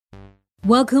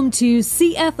Welcome to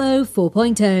CFO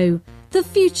 4.0, the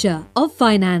future of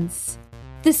finance.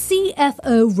 The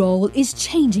CFO role is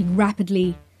changing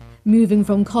rapidly, moving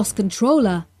from cost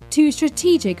controller to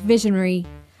strategic visionary.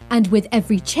 And with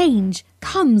every change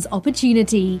comes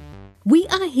opportunity. We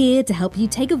are here to help you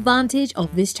take advantage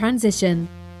of this transition,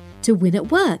 to win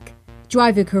at work,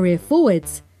 drive your career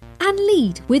forwards, and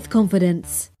lead with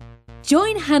confidence.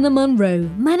 Join Hannah Monroe,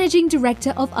 Managing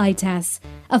Director of ITAS,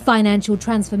 a financial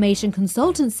transformation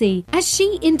consultancy, as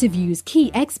she interviews key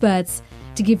experts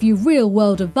to give you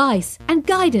real-world advice and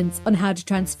guidance on how to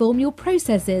transform your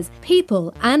processes,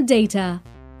 people, and data.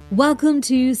 Welcome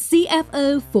to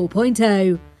CFO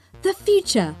 4.0, the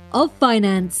future of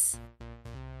finance.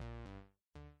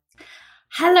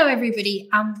 Hello, everybody,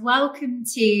 and welcome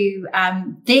to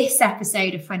this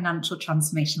episode of Financial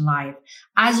Transformation Live.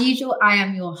 As usual, I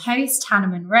am your host, Hannah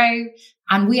Monroe,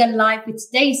 and we are live with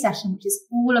today's session, which is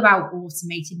all about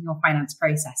automating your finance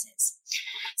processes.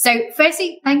 So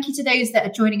firstly, thank you to those that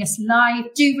are joining us live.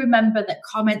 Do remember that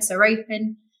comments are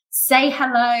open. Say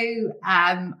hello,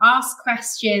 ask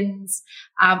questions,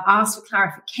 ask for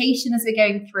clarification as we're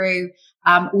going through.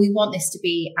 We want this to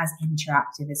be as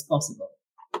interactive as possible.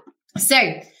 So,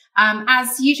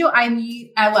 as usual,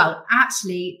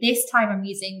 this time I'm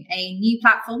using a new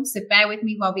platform. So bear with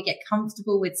me while we get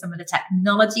comfortable with some of the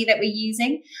technology that we're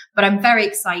using, but I'm very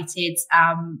excited,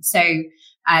 to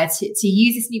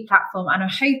use this new platform, and I'm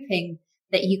hoping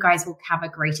that you guys will have a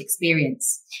great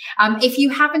experience. If you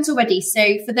haven't already,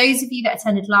 so for those of you that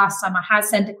attended last time, I have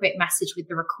sent a quick message with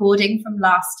the recording from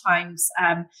last time's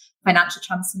Financial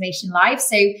Transformation Live.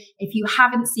 So if you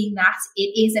haven't seen that,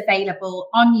 it is available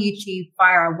on YouTube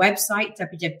via our website,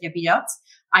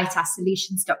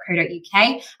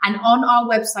 www.itassolutions.co.uk. And on our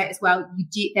website as well,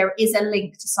 there is a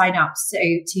link to sign up, so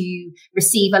to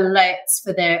receive alerts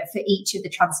for each of the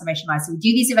transformation lives. So we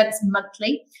do these events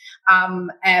monthly.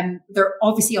 They're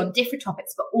obviously on different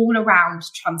topics, but all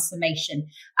around transformation.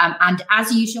 And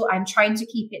as usual, I'm trying to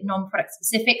keep it non-product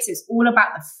specific. So it's all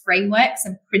about the frameworks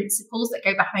and principles that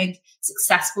go behind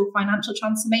successful financial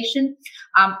transformation,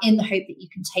 in the hope that you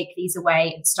can take these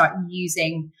away and start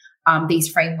using these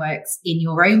frameworks in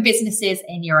your own businesses,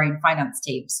 in your own finance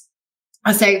teams.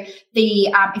 And so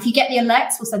if you get the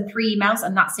alerts, we'll send 3 emails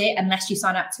and that's it, unless you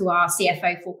sign up to our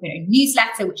CFO 4.0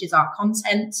 newsletter, which is our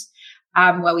content,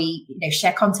 where we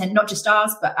share content, not just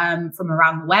ours, but from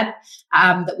around the web,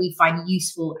 that we find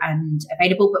useful and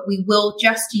available. But we will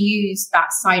just use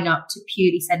that sign up to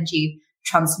purely send you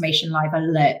Transformation Live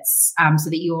alerts, so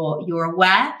that you're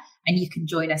aware and you can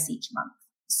join us each month.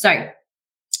 So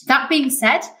that being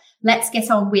said, let's get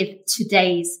on with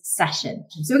today's session.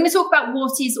 So we're going to talk about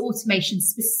what is automation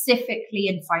specifically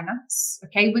in finance.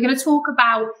 Okay, we're going to talk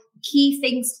about key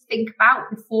things to think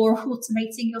about before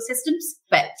automating your systems.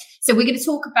 So we're going to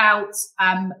talk about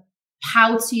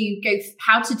how to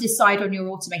decide on your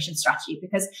automation strategy,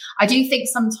 because I do think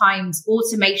sometimes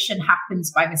automation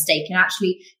happens by mistake, and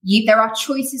actually there are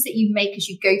choices that you make as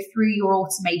you go through your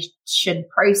automation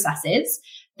processes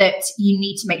that you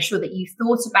need to make sure that you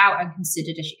thought about and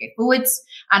considered as you go forwards.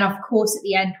 And of course, at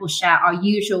the end, we'll share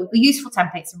the useful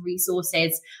templates and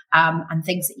resources, and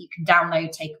things that you can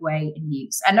download, take away, and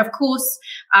use. And of course,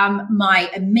 my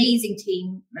amazing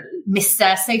team, Miss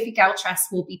Sophie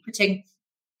Galtress, will be putting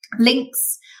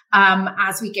links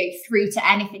as we go through to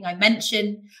anything I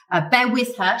mention. Bear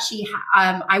with her.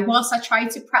 Whilst I try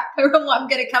to prep her on what I'm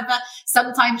going to cover,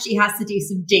 sometimes she has to do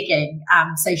some digging.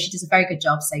 So she does a very good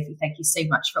job, Sophie. Thank you so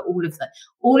much for all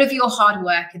of your hard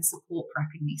work and support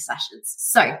prepping these sessions.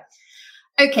 So,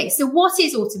 okay, so what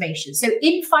is automation? So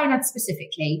in finance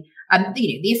specifically,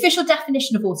 the official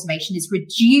definition of automation is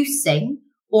reducing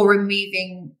or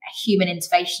removing human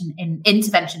intervention in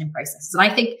processes. And I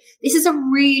think this is a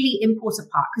really important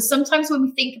part, because sometimes when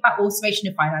we think about automation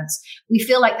in finance, we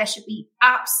feel like there should be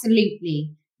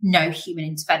absolutely no human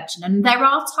intervention. And there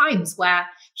are times where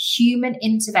human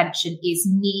intervention is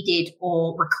needed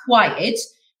or required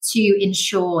to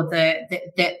ensure the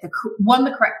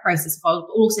correct process followed,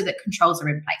 but also that controls are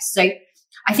in place. So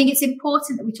I think it's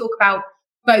important that we talk about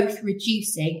both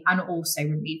reducing and also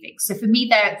removing. So for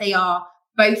me, they are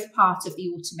both part of the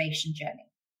automation journey.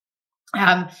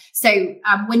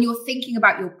 When you're thinking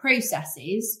about your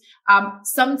processes,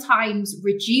 sometimes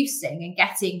reducing and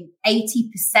getting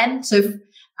 80% of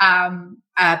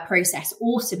process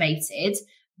automated,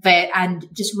 and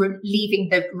just leaving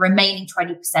the remaining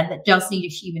 20% that does need a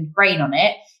human brain on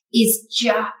it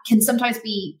can sometimes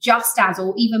be just as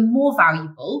or even more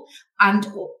valuable, and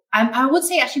I would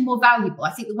say actually more valuable.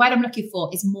 I think the word I'm looking for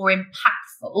is more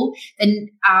impactful than,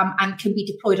 and can be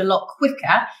deployed a lot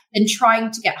quicker than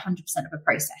trying to get 100% of a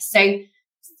process. So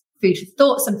food for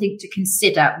thought, something to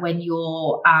consider when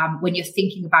you're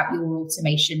thinking about your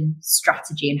automation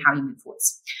strategy and how you move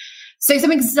forwards. So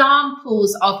some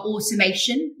examples of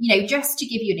automation, just to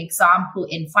give you an example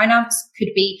in finance, could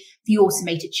be the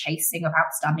automated chasing of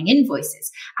outstanding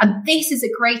invoices. And this is a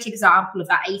great example of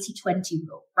that 80-20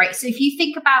 rule, right? So if you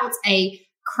think about a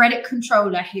credit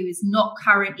controller who is not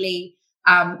currently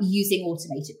using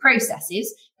automated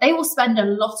processes, they will spend a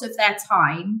lot of their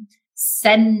time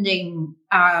sending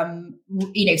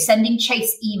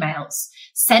chase emails,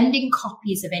 sending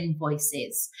copies of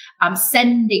invoices,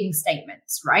 sending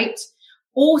statements, right?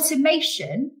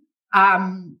 Automation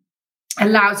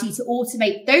allows you to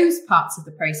automate those parts of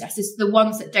the processes, the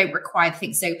ones that don't require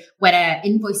things. So when an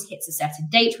invoice hits a certain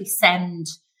date, we send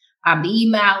the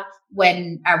email.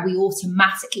 When we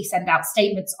automatically send out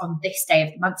statements on this day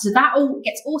of the month. So that all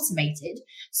gets automated.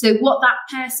 So what that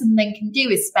person then can do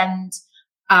is spend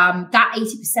that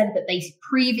 80% that they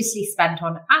previously spent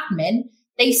on admin,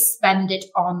 they spend it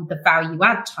on the value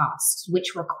add tasks,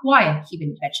 which require human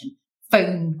intervention,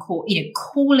 phone call,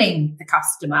 calling the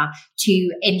customer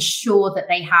to ensure that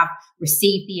they have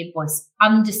received the invoice,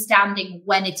 understanding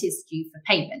when it is due for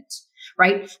payment,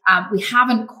 right? We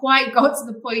haven't quite got to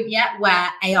the point yet where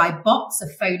AI bots are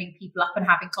phoning people up and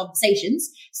having conversations.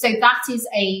 So that is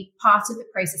a part of the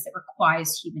process that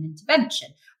requires human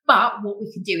intervention. But what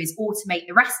we can do is automate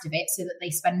the rest of it so that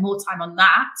they spend more time on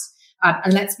that.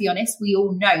 And let's be honest, we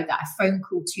all know that a phone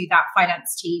call to that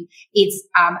finance team is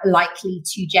likely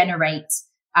to generate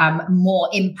more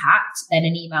impact than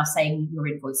an email saying your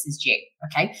invoice is due.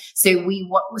 Okay, so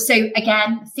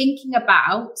again, thinking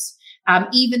about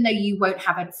even though you won't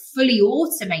have a fully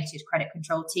automated credit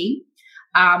control team,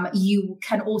 you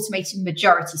can automate a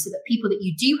majority so that people that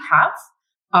you do have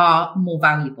are more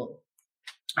valuable.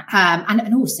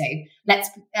 And also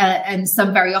and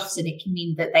some very often it can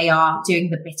mean that they are doing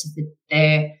the bit of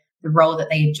the role that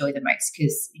they enjoy the most,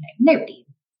 because nobody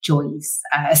enjoys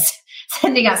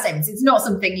sending out statements. It's not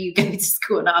something you go to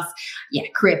school and ask,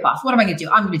 career path, what am I going to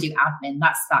do? I'm going to do admin.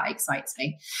 That excites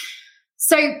me.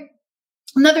 So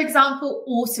another example,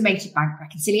 automated bank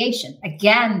reconciliation.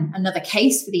 Again, another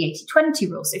case for the 80-20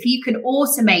 rule. So if you can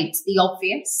automate the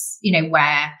obvious,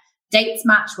 where dates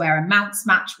match, where amounts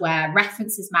match, where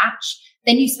references match,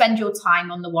 then you spend your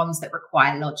time on the ones that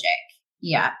require logic.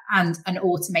 And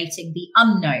automating the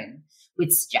unknown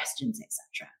with suggestions,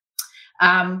 etc.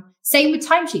 Same with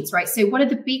timesheets, right? So one of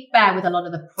the big bear with a lot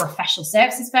of the professional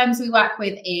services firms we work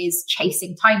with is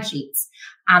chasing timesheets.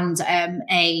 And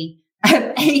a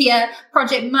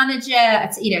project manager, a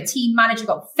team manager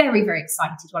got very, very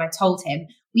excited when I told him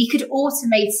we could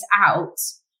automate out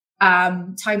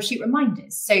timesheet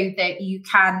reminders so that you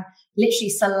can literally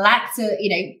select,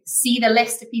 see the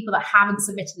list of people that haven't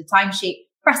submitted a timesheet,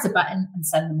 press a button and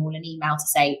send them all an email to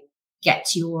say,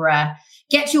 get your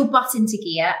butt into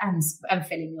gear and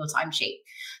fill in your timesheet.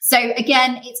 So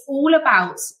again, it's all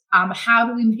about how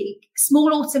do we make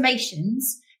small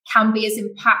automations can be as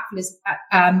impactful as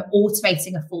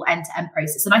automating a full end-to-end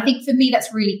process. And I think for me,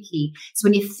 that's really key. So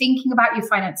when you're thinking about your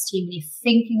finance team, when you're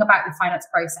thinking about your finance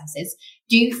processes,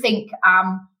 do think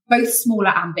both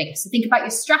smaller and bigger. So think about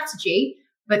your strategy,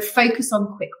 but focus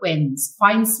on quick wins.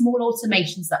 Find small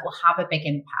automations that will have a big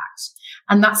impact.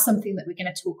 And that's something that we're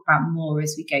going to talk about more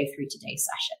as we go through today's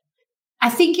session. I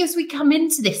think as we come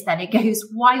into this, then it goes,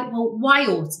 why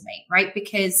automate, right?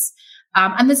 Because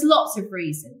and there's lots of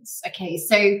reasons. Okay,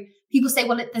 so people say,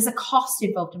 well, there's a cost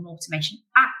involved in automation.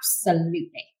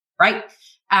 Absolutely, right?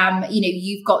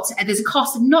 There's a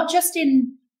cost not just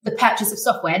in the purchase of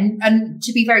software, and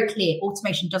to be very clear,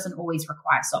 automation doesn't always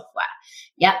require software.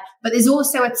 Yeah, but there's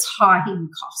also a time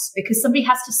cost because somebody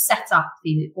has to set up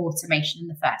the automation in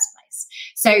the first place.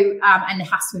 So, and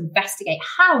has to investigate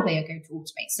how they are going to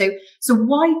automate. So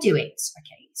why do it?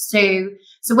 Okay, so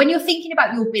when you're thinking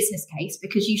about your business case,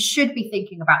 because you should be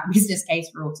thinking about the business case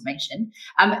for automation,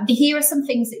 here are some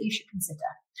things that you should consider.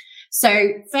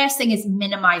 So first thing is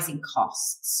minimizing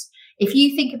costs. If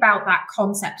you think about that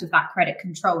concept of that credit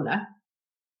controller,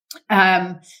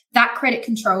 if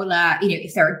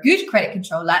they're a good credit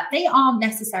controller, they aren't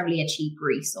necessarily a cheap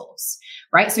resource,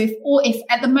 right? So if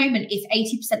at the moment, if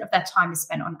 80% of their time is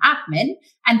spent on admin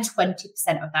and 20%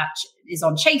 of that is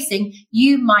on chasing,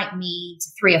 you might need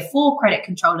 3 or 4 credit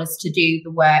controllers to do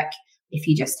the work. If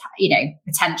you just,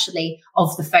 potentially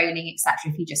of the phoning,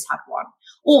 etc., if you just have one.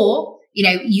 Or,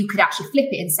 you could actually flip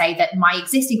it and say that my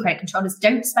existing credit controllers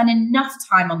don't spend enough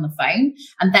time on the phone,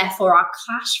 and therefore our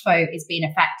cash flow is being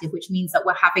effective, which means that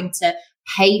we're having to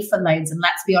pay for loans. And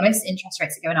let's be honest, interest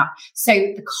rates are going up. So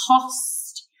the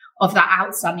cost of that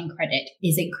outstanding credit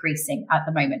is increasing at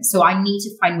the moment. So I need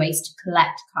to find ways to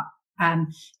collect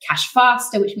cash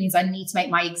faster, which means I need to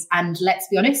make and let's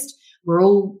be honest, we're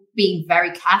all being very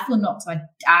careful not to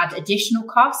add additional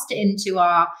cost into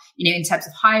our, in terms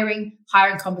of hiring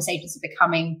conversations are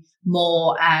becoming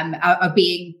more, are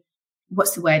being,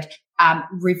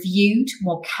 reviewed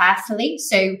more carefully.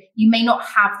 So you may not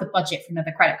have the budget for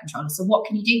another credit controller. So what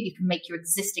can you do? You can make your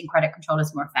existing credit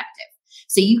controllers more effective.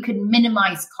 So you can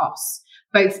minimize costs,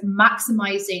 both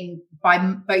maximizing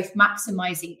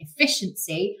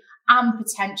efficiency and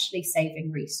potentially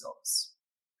saving resource.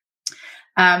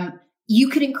 You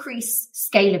could increase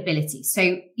scalability.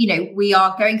 So, we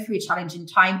are going through a challenging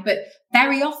time, but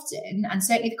very often, and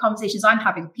certainly the conversations I'm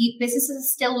having, businesses are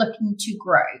still looking to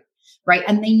grow, right?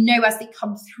 And they know as they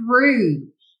come through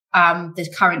the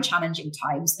current challenging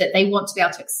times that they want to be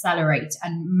able to accelerate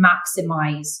and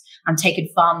maximize and take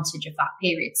advantage of that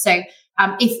period. So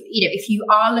if you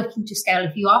are looking to scale,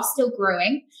 if you are still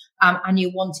growing and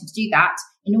you're wanting to do that,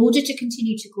 in order to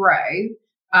continue to grow,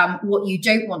 what you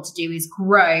don't want to do is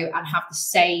grow and have the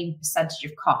same percentage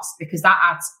of cost, because that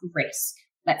adds risk,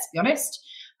 let's be honest.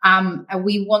 And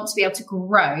we want to be able to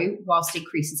grow whilst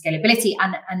increasing scalability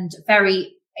and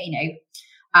very,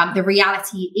 the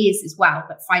reality is as well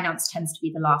that finance tends to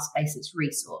be the last place it's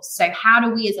resourced. So how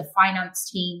do we as a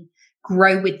finance team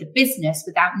grow with the business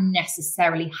without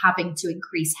necessarily having to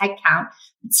increase headcount,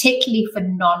 particularly for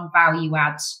non-value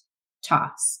add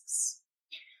tasks?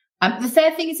 The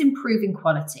third thing is improving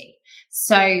quality.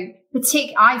 So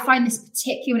I find this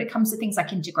particularly when it comes to things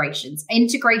like integrations.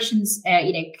 Integrations,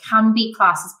 can be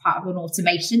classed as part of an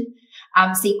automation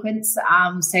sequence.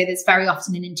 So there's very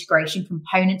often an integration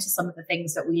component to some of the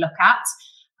things that we look at.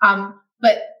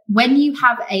 But when you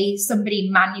have somebody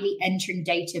manually entering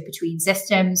data between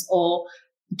systems or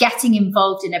getting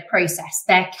involved in a process,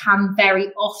 there can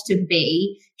very often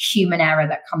be human error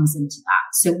that comes into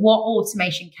that. So what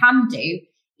automation can do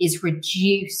is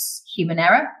reduce human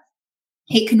error.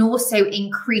 It can also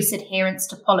increase adherence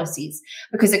to policies,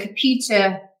 because a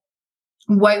computer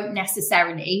won't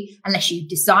necessarily, unless you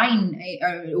design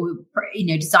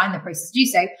the process to do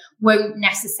so, won't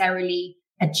necessarily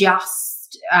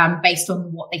adjust based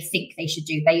on what they think they should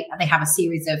do. They have a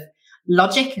series of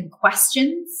logic and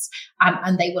questions,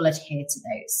 and they will adhere to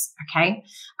those. Okay.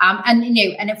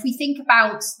 And if we think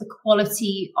about the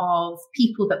quality of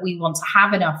people that we want to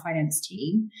have in our finance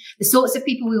team, the sorts of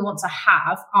people we want to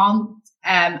have aren't,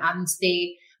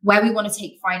 where we want to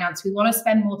take finance, we want to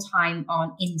spend more time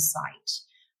on insight,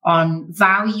 on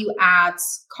value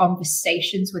adds,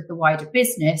 conversations with the wider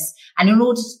business. And in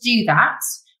order to do that,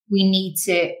 we need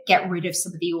to get rid of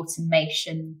some of the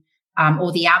automation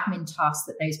or the admin tasks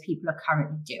that those people are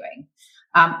currently doing.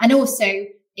 And also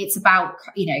it's about,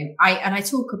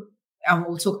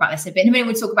 we'll talk about this a bit in a minute.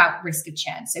 We'll talk about risk of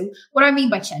churn. So what I mean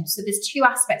by churn, so there's two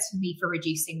aspects for me for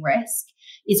reducing risk.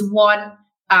 Is one,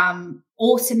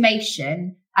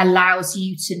 automation allows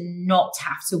you to not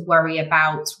have to worry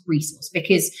about resource,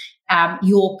 because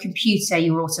your computer,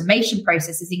 your automation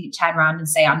processes, you can turn around and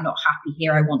say, I'm not happy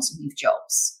here, I want to move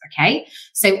jobs. Okay.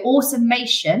 So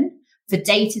automation for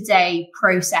day-to-day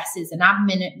processes and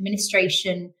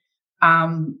administration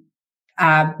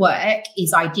work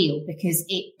is ideal, because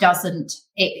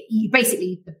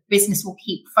basically the business will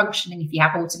keep functioning if you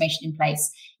have automation in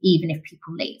place, even if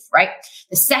people leave, right?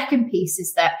 The second piece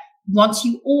is that once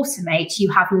you automate,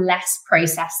 you have less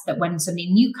process that when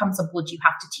somebody new comes on board, you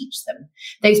have to teach them.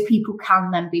 Those people can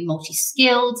then be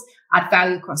multi-skilled, add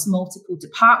value across multiple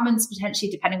departments, potentially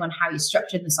depending on how you're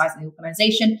structured and the size of the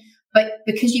organization. But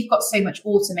because you've got so much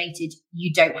automated,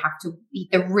 you don't have to,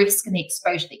 the risk and the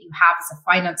exposure that you have as a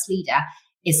finance leader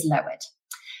is lowered.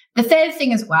 The third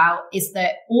thing as well is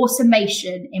that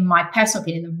automation, in my personal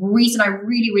opinion, the reason I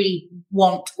really, really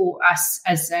want us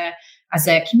as a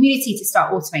community to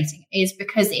start automating is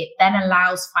because it then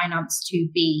allows finance to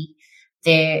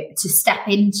step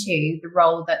into the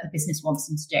role that the business wants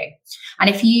them to do. And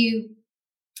if you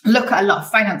look at a lot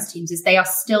of finance teams, is they are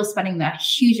still spending a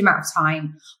huge amount of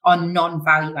time on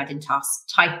non-value added tasks,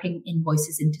 typing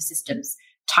invoices into systems,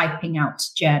 typing out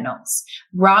journals,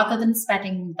 rather than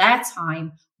spending their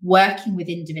time working with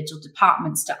individual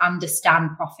departments to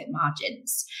understand profit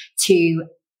margins, to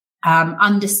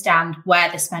understand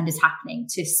where the spend is happening,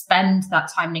 to spend that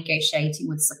time negotiating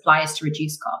with suppliers to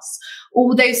reduce costs.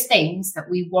 All those things that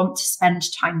we want to spend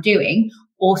time doing,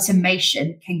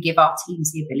 automation can give our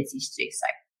teams the ability to do so.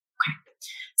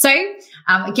 So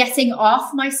getting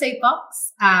off my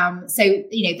soapbox.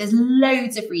 There's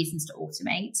loads of reasons to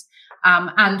automate.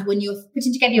 And when you're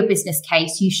putting together your business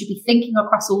case, you should be thinking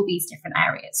across all these different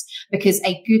areas, because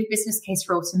a good business case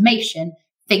for automation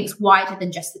thinks wider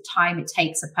than just the time it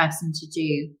takes a person to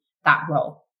do that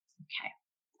role.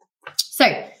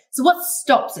 Okay. So what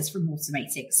stops us from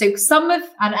automating? So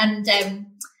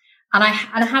and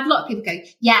I have a lot of people go,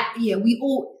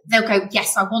 they'll go,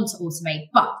 yes, I want to automate,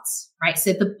 but, right?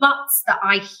 So the buts that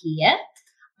I hear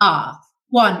are,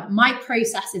 one, my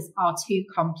processes are too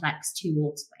complex to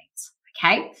automate.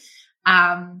 Okay.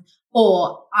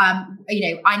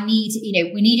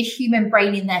 We need a human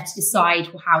brain in there to decide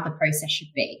how the process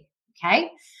should be.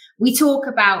 Okay. We talk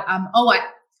about,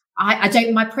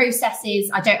 my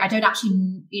processes, I don't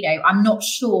actually, I'm not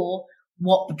sure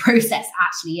what the process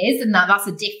actually is. And that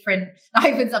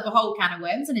opens up a whole can of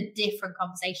worms and a different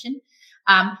conversation.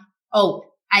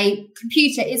 A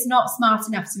computer is not smart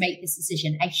enough to make this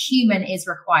decision. A human is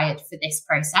required for this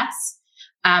process.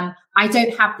 I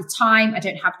don't have the time. I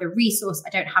don't have the resource. I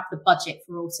don't have the budget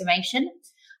for automation.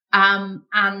 And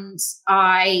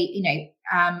I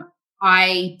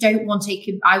don't want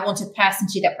I want a person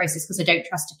to do that process because I don't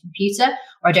trust a computer,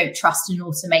 or I don't trust an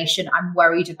automation. I'm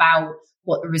worried about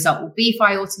what the result will be if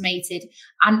I automated.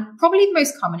 And probably the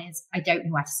most common is I don't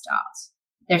know where to start.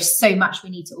 There's so much we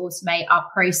need to automate our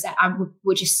process, and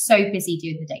we're just so busy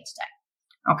doing the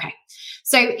day-to-day. Okay.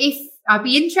 So I'd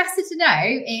be interested to know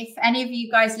if any of you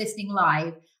guys listening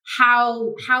live,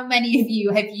 how many of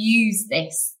you have used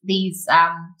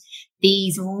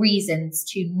these reasons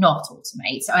to not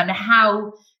automate, and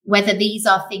whether these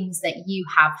are things that you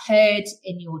have heard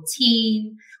in your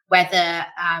team, whether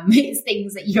it's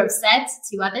things that you have said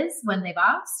to others when they've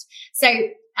asked. So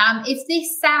if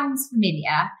this sounds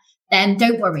familiar, then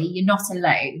don't worry, you're not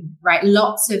alone, right?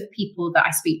 Lots of people that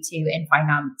I speak to in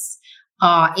finance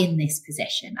are in this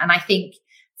position. And I think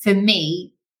for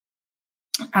me,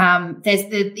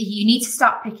 you need to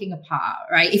start picking apart,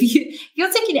 right? If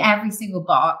you're ticking every single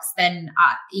box, then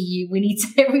we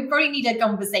probably need a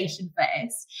conversation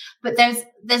first. But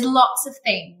there's lots of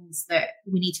things that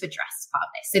we need to address as part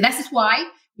of this. So this is why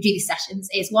we do these sessions,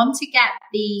 is one, to get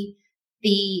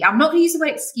I'm not going to use the word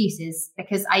excuses,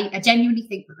 because I genuinely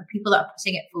think that the people that are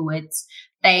putting it forward,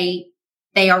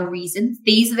 they are reasons.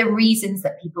 These are the reasons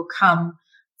that people come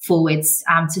forwards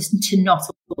to not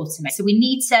automate. So we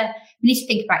need to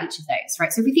think about each of those,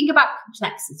 right? So if we think about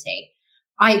complexity,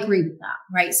 I agree with that,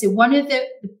 right? So one of the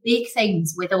big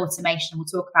things with automation, we'll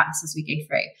talk about this as we go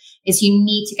through, is you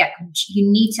need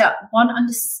to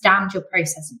understand your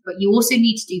process, but you also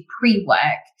need to do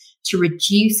pre-work to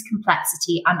reduce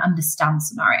complexity and understand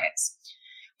scenarios.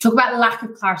 Talk about lack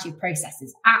of clarity of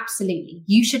processes. Absolutely.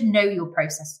 You should know your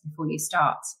process before you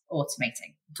start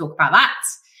automating. We'll talk about that.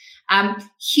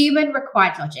 Human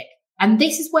required logic. And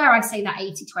this is where I say that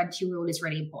 80-20 rule is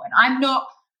really important.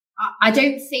 I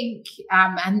don't think,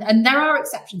 and there are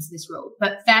exceptions to this rule,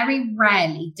 but very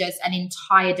rarely does an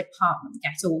entire department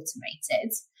get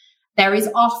automated. There is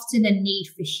often a need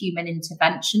for human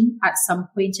intervention at some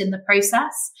point in the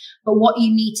process. But what you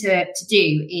need to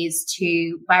do is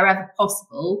to, wherever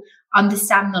possible,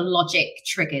 understand the logic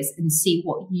triggers and see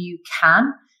what you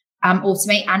can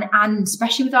automate. And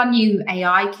especially with our new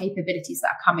AI capabilities that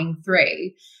are coming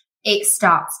through, it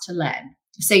starts to learn.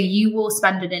 So you will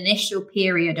spend an initial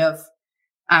period of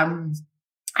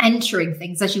entering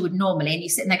things as you would normally, and you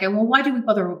sit there going, well, why do we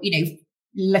bother,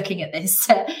 looking at this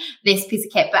piece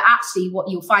of kit? But actually what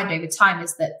you'll find over time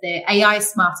is that the AI is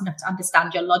smart enough to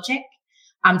understand your logic,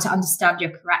 to understand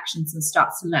your corrections, and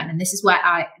starts to learn. And this is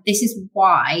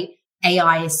why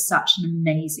AI is such an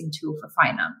amazing tool for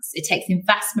finance. It takes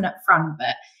investment up front,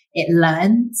 but it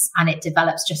learns and it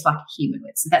develops just like a human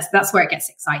would. So that's where it gets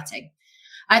exciting.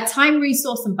 Time,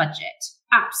 resource, and budget.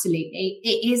 Absolutely.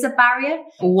 It is a barrier.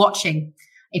 Watching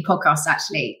a podcast,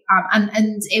 actually. And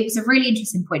it was a really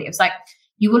interesting point. It was like,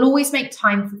 you will always make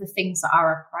time for the things that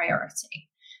are a priority.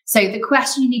 So the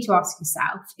question you need to ask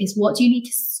yourself is, what do you need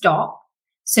to stop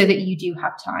so that you do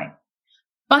have time?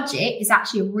 Budget is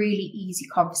actually a really easy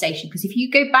conversation, because if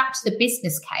you go back to the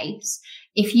business case,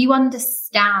 if you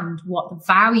understand what the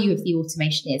value of the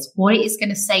automation is, what it is going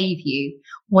to save you,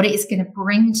 what it is going to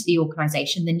bring to the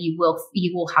organization, then you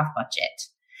will have budget.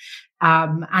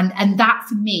 And that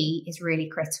for me is really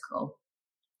critical.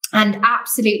 And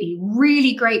absolutely,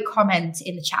 really great comment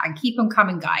in the chat, and keep on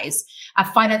coming, guys.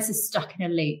 Finance is stuck in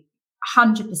a loop,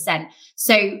 100%.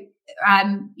 So,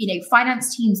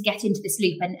 finance teams get into this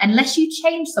loop, and unless you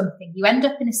change something, you end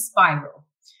up in a spiral.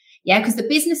 Yeah, because the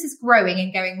business is growing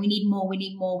and going, we need more, we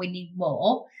need more, we need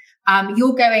more.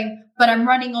 You're going, but I'm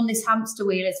running on this hamster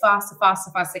wheel as fast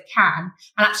as I can.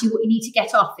 And actually what you need to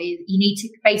get off is you need to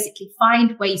basically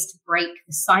find ways to break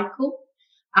the cycle.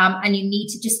 And you need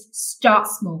to just start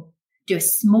small, do a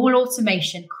small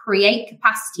automation, create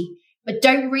capacity, but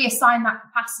don't reassign that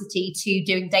capacity to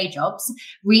doing day jobs,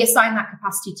 reassign that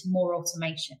capacity to more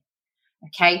automation.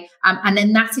 Okay. And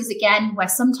then that is again, where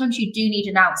sometimes you do need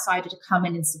an outsider to come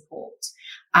in and support.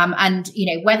 And,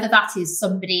 you know, whether that is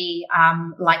somebody,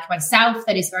 like myself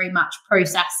that is very much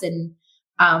process and,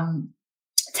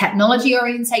 technology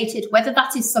orientated, whether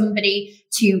that is somebody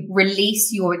to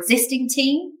release your existing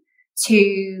team to,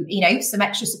 you know, some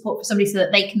extra support for somebody so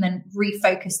that they can then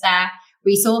refocus their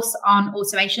resource on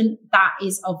automation, that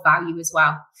is of value as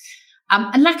well.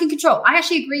 And lack of control. I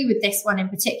actually agree with this one in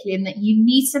particular, in that you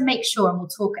need to make sure, and we'll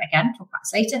talk about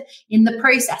this later, in the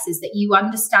processes that you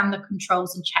understand the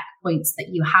controls and checkpoints that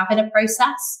you have in a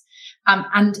process.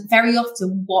 And very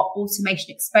often what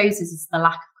automation exposes is the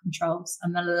lack of controls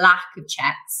and the lack of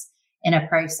checks in a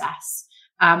process.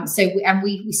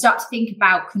 We start to think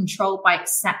about control by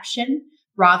exception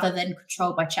rather than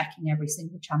control by checking every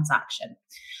single transaction.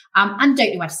 And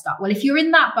don't know where to start. Well, if you're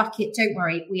in that bucket, don't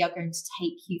worry. We are going to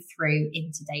take you through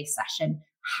in today's session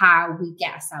how we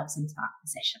get ourselves into that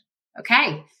position.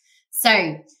 Okay.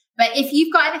 So, but if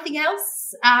you've got anything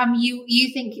else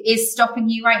you think is stopping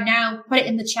you right now, put it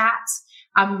in the chat,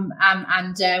 and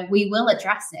we will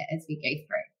address it as we go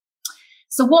through.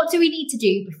 So what do we need to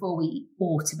do before we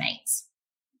automate?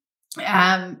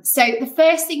 So the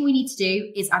first thing we need to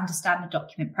do is understand the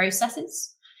document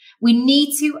processes. We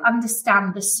need to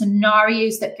understand the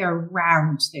scenarios that go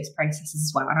around those processes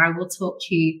as well. And I will talk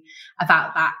to you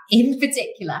about that in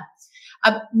particular.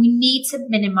 We need to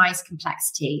minimize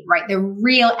complexity, right? The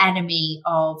real enemy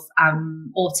of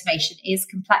automation is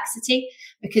complexity,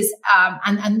 because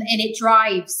and it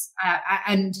drives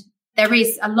and there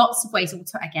is lots of ways.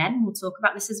 We'll talk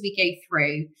about this as we go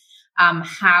through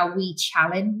how we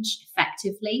challenge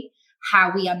effectively,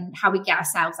 how we get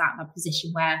ourselves out of a position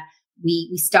where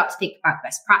we start to think about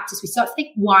best practice. We start to think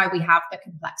why we have the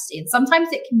complexity. And sometimes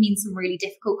it can mean some really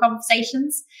difficult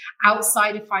conversations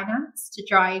outside of finance to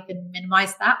drive and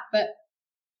minimize that. But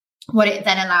what it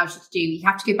then allows you to do, you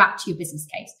have to go back to your business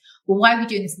case. Well, why are we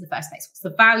doing this in the first place? What's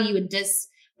the value? And does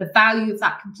the value of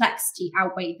that complexity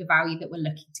outweigh the value that we're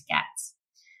looking to get?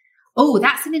 Oh,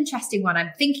 that's an interesting one.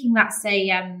 I'm thinking that's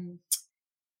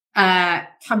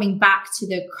coming back to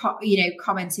the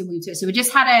commenting we do. So we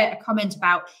just had a comment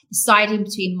about deciding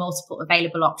between multiple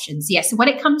available options. Yeah. So when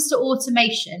it comes to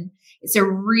automation, it's a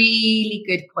really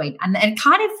good point, and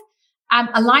kind of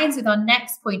aligns with our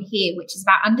next point here, which is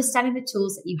about understanding the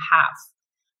tools that you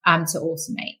have to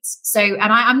automate. So,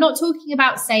 and I'm not talking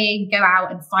about saying go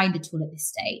out and find a tool at this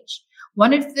stage.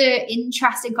 One of the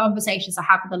interesting conversations I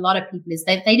have with a lot of people is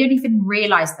that they don't even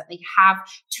realize that they have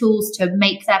tools to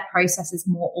make their processes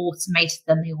more automated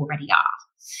than they already are.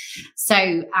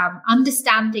 So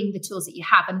understanding the tools that you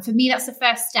have. And for me, that's the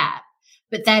first step.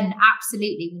 But then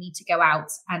absolutely, we need to go out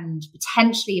and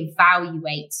potentially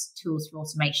evaluate tools for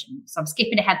automation. So I'm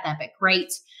skipping ahead there, but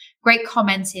great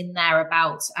comment in there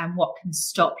about what can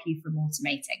stop you from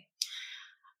automating.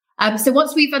 So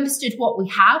once we've understood what we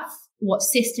have, what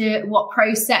system, what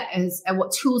process,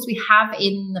 what tools we have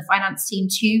in the finance team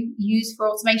to use for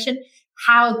automation,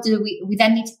 how do we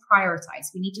then need to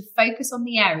prioritize? We need to focus on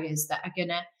the areas that are going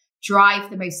to drive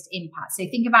the most impact. So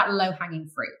think about low-hanging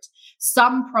fruit.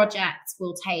 Some projects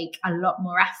will take a lot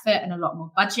more effort and a lot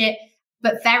more budget,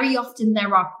 but very often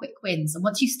there are quick wins. And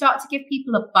once you start to give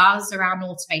people a buzz around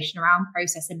automation, around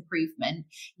process improvement,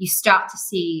 you start to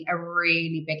see a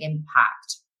really big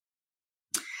impact.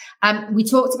 We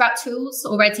talked about tools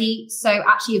already. So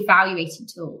actually evaluating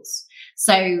tools.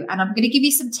 So, and I'm going to give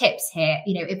you some tips here.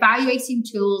 Evaluating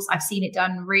tools, I've seen it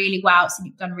done really well. I've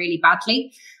seen it done really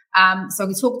badly. So I'm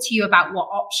going to talk to you about what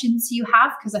options you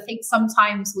have, because I think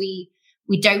sometimes we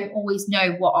don't always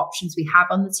know what options we have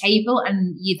on the table,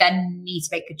 and you then need to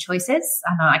make good choices.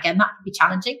 And again, that can be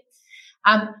challenging.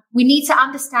 We need to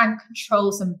understand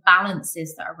controls and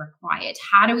balances that are required.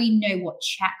 How do we know what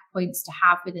checkpoints to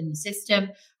have within the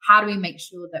system? How do we make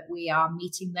sure that we are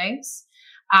meeting those?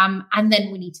 And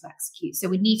then we need to execute. So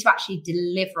we need to actually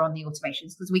deliver on the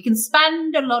automations, because we can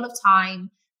spend a lot of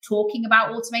time talking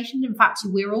about automation. In fact,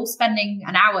 we're all spending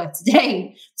an hour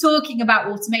today talking about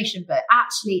automation, but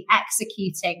actually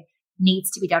executing needs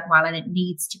to be done well, and it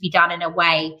needs to be done in a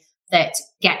way that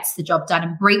gets the job done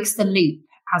and breaks the loop,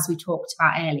 as we talked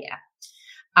about earlier.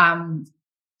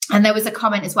 And there was a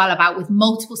comment as well about with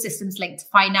multiple systems linked to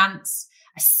finance,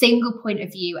 a single point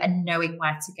of view and knowing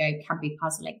where to go can be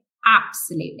puzzling.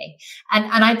 Absolutely.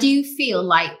 And I do feel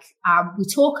like we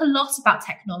talk a lot about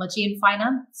technology in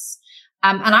finance.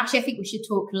 And actually, I think we should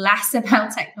talk less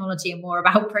about technology and more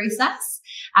about process.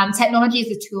 Technology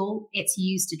is a tool. It's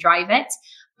used to drive it.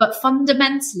 But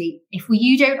fundamentally, if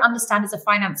you don't understand as a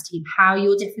finance team how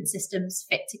your different systems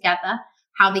fit together,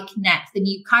 how they connect, then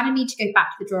you kind of need to go back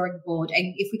to the drawing board.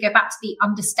 And if we go back to the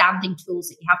understanding tools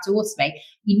that you have to automate,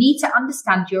 you need to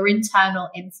understand your internal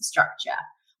infrastructure.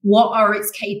 What are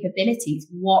its capabilities?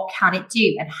 What can it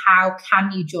do? And how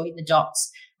can you join the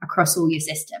dots across all your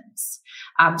systems?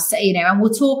 And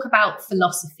we'll talk about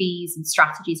philosophies and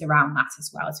strategies around that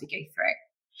as well as we go through.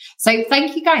 So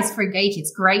thank you guys for engaging.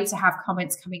 It's great to have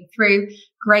comments coming through.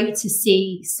 Great to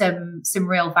see some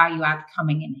real value add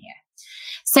coming in here.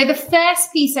 So the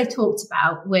first piece I talked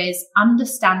about was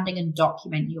understanding and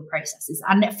documenting your processes.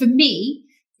 And for me,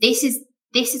 this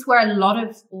is where a lot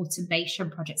of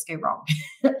automation projects go wrong.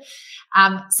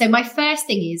 So my first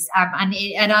thing is, and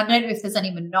I don't know if there's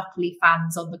any Monopoly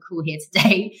fans on the call here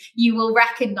today, you will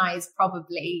recognize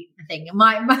probably the thing.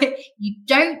 You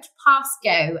don't pass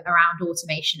go around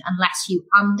automation unless you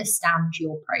understand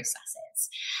your processes.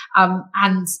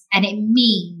 And it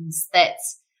means that,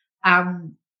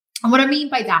 and what I mean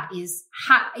by that is,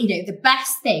 the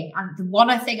best thing, and the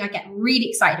one thing I get really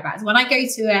excited about is when I go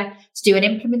to do an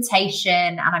implementation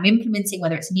and I'm implementing,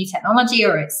 whether it's a new technology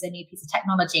or it's a new piece of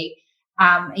technology,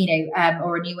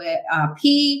 or a new ERP,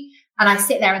 and I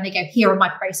sit there and they go, here are my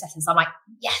processes. I'm like,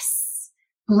 yes,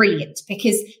 brilliant.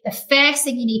 Because the first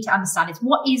thing you need to understand is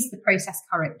what is the process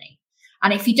currently?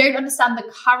 And if you don't understand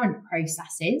the current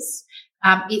processes,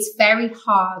 it's very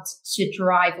hard to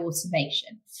drive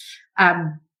automation.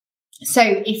 So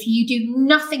if you do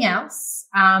nothing else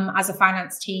as a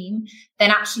finance team,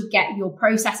 then actually get your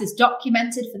processes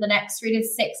documented for the next 3 to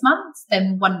 6 months,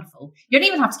 then wonderful. You don't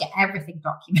even have to get everything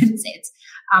documented.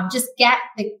 Just get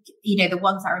the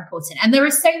ones that are important. And there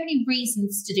are so many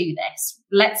reasons to do this.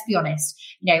 Let's be honest.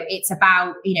 It's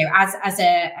about,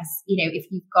 if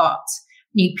you've got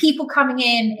new people coming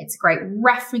in, it's a great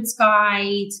reference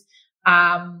guide.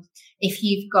 If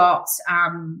you've got,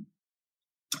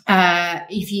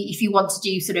 if you want to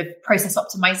do sort of process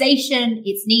optimization,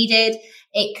 it's needed.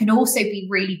 It can also be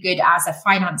really good as a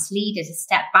finance leader to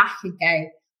step back and go,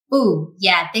 oh,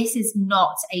 yeah, this is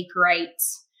not a great,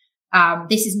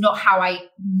 this is not how I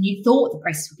thought the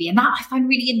process would be. And that I find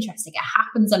really interesting. It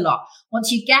happens a lot. Once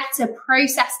you get a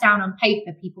process down on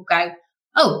paper, people go,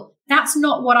 oh, that's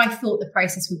not what I thought the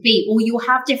process would be. Or you'll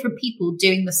have different people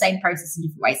doing the same process in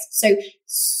different ways.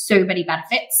 So many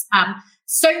benefits.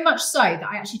 So much so that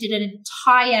I actually did an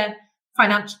entire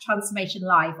financial transformation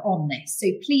live on this. So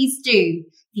please do,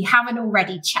 if you haven't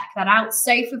already, check that out.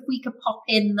 So if we could pop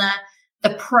in the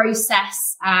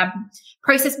process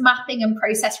mapping and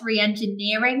process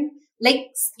re-engineering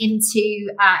links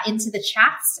into the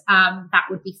chat, that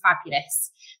would be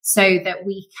fabulous. So that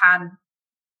we can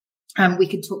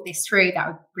talk this through. That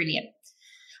would be brilliant.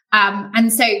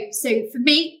 And so for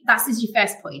me, that's your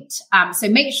first point. So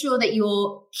make sure that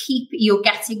you're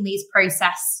getting these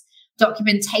process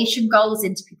documentation goals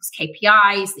into people's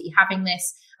KPIs, that you're having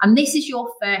this, and this is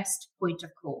your first point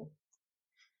of call.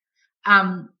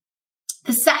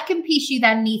 The second piece you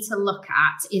then need to look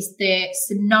at is the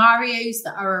scenarios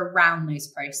that are around those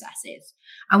processes.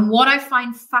 And what I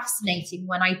find fascinating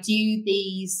when I do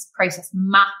these process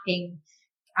mapping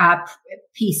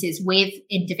pieces with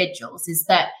individuals is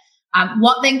that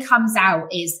what then comes out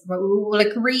is we'll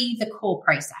agree the core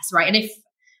process, right? And if,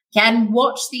 again,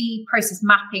 watch the process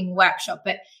mapping workshop,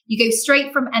 but you go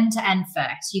straight from end to end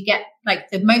first. You get like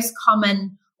the most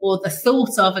common or the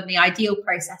thought of and the ideal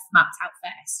process mapped out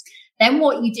first. Then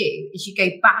what you do is you go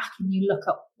back and you look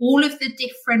at all of the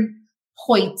different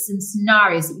points and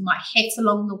scenarios that you might hit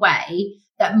along the way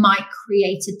that might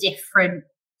create a different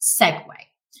segue.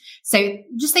 So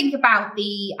just think about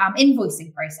the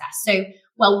invoicing process. So,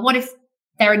 well, what if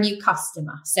they're a new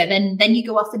customer? So then you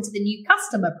go off into the new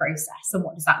customer process. And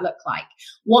what does that look like?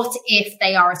 What if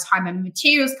they are a time and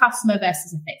materials customer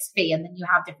versus a fixed fee? And then you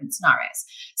have different scenarios.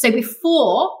 So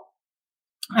before,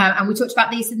 and we talked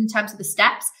about these in terms of the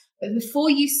steps, but before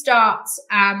you start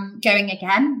going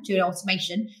again, doing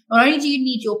automation, not only do you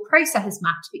need your processes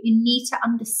mapped, but you need to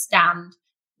understand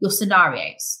your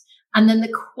scenarios. And then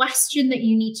the question that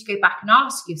you need to go back and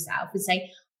ask yourself is say,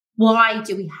 why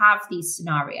do we have these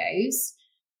scenarios?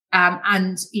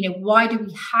 And, why do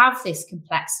we have this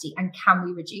complexity and can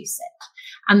we reduce it?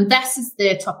 And this is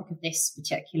the topic of this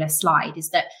particular slide, is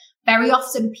that very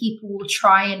often people will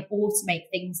try and automate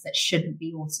things that shouldn't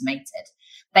be automated.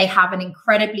 They have an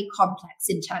incredibly complex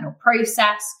internal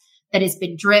process that has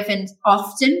been driven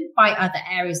often by other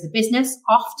areas of the business,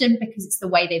 often because it's the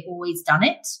way they've always done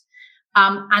it.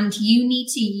 And you need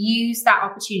to use that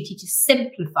opportunity to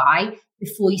simplify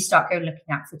before you start going looking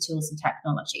out for tools and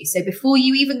technology. So before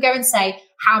you even go and say,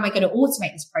 how am I going to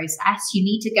automate this process? You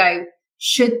need to go,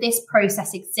 should this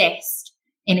process exist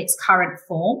in its current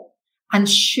form? And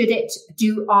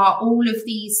are all of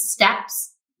these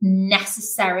steps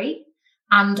necessary?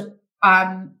 And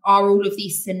are all of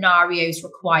these scenarios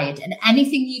required? And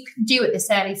anything you can do at this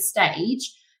early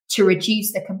stage to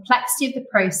reduce the complexity of the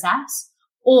process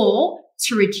or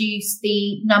to reduce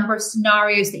the number of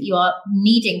scenarios that you are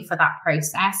needing for that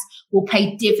process will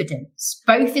pay dividends,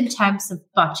 both in terms of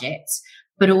budget,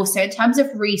 but also in terms of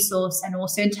resource and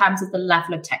also in terms of the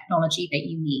level of technology that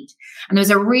you need. And there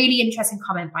was a really interesting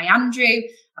comment by Andrew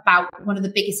about one of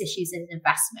the biggest issues in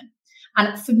investment.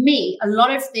 And for me, a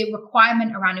lot of the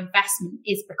requirement around investment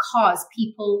is because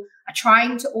people are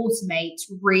trying to automate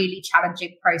really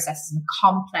challenging processes and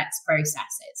complex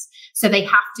processes. So they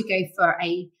have to go for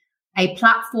a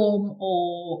platform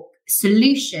or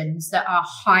solutions that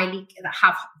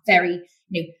have very,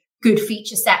 good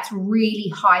feature sets,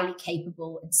 really highly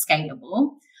capable and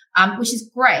scalable, which is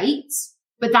great,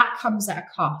 but that comes at a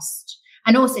cost.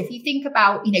 And also, if you think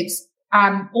about,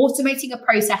 automating a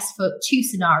process for 2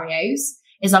 scenarios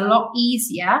is a lot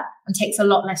easier and takes a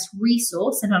lot less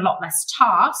resource and a lot less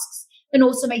tasks than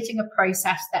automating a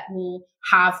process that will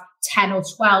have 10 or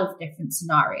 12 different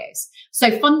scenarios.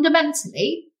 So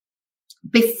fundamentally,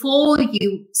 before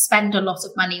you spend a lot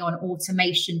of money on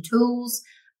automation tools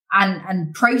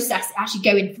and process, actually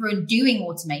going through and doing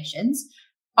automations,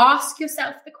 ask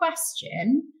yourself the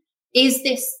question, is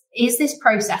this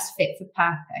process fit for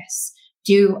purpose?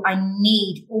 Do I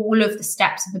need all of the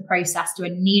steps of the process? Do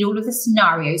I need all of the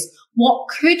scenarios? What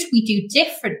could we do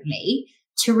differently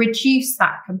to reduce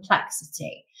that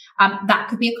complexity? That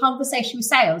could be a conversation with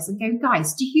sales and go,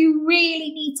 guys, do you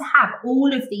really need to have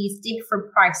all of these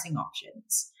different pricing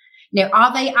options?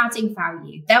 Are they adding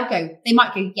value? They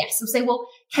might go, yes. They'll say, well,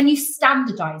 can you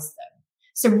standardize them?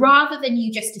 So rather than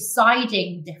you just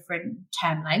deciding different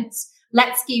term lengths,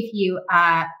 let's give you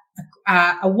a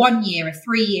 1 year, a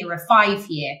 3 year, a 5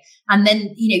 year, and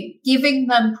then, giving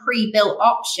them pre-built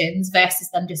options versus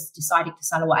them just deciding to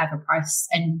sell at whatever price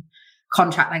and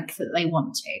contract length that they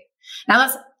want to. Now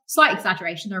that's slight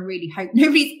exaggeration. I really hope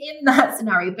nobody's in that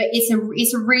scenario, but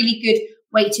it's a really good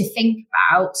way to think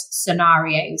about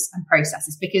scenarios and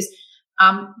processes, because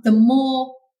the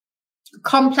more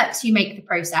complex you make the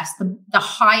process, the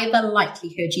higher the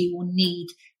likelihood you will need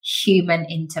human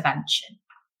intervention.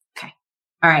 Okay.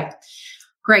 All right.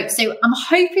 Great. So I'm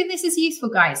hoping this is useful,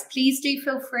 guys. Please do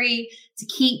feel free to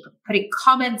keep putting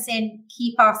comments in,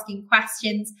 keep asking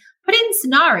questions, put in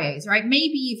scenarios, right?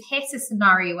 Maybe you've hit a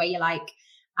scenario where you're like,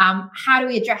 how do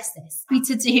we address this? We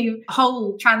to do a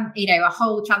whole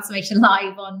transformation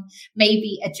live on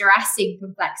maybe addressing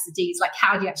complexities, like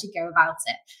how do you actually go about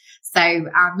it? So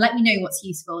let me know what's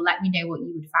useful. Let me know what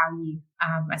you would value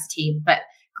as a team. But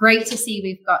great to see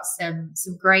we've got some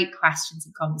great questions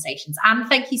and conversations. And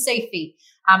thank you, Sophie.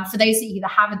 For those of you that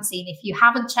haven't seen, if you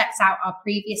haven't checked out our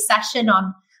previous session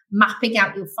on mapping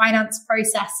out your finance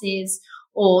processes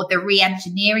or the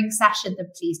re-engineering session, then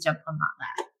please jump on that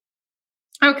there.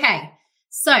 Okay,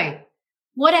 so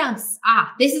what else?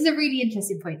 This is a really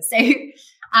interesting point. So,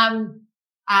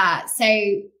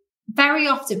 so very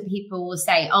often people will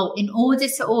say, oh, in order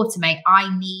to automate,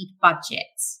 I need budget.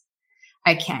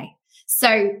 Okay,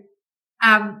 so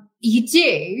you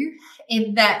do,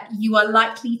 in that you are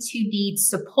likely to need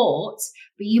support,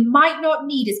 but you might not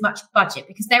need as much budget,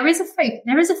 because there is a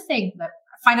thing that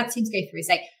finance teams go through is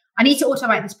say, I need to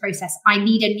automate this process. I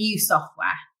need a new software.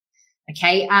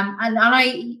 Okay.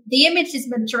 The image is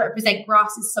meant to represent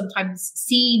grass is sometimes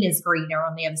seen as greener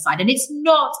on the other side, and it's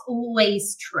not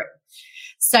always true.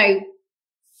 So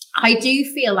I do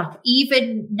feel like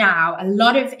even now, a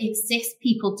lot of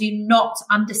people do not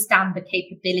understand the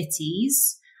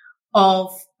capabilities of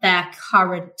their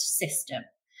current system.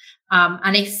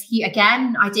 And if you,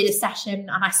 again, I did a session,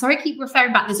 and I keep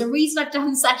referring back. There's a reason I've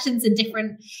done sessions in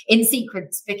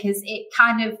sequence, because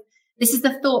this is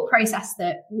the thought process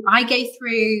that we go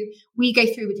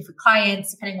through with different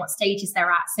clients, depending on what stages they're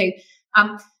at. So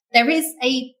there is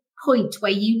a point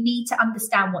where you need to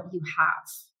understand what you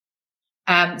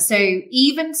have. So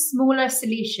even smaller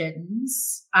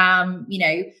solutions,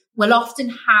 will often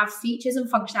have features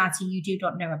and functionality you do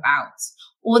not know about,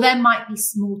 or there might be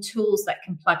small tools that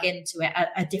can plug into it at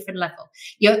a different level.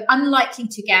 You're unlikely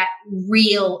to get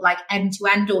real like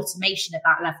end-to-end automation at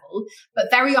that level, but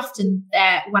very often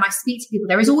when I speak to people,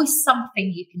 there is always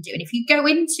something you can do. And if you go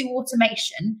into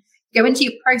automation, go into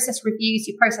your process reviews,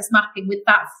 your process mapping with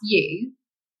that view,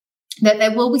 that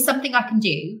there will be something I can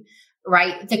do,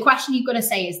 right? The question you've got to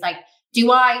say is like,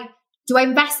 do I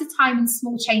invest the time in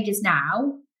small changes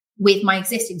now with my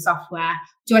existing software?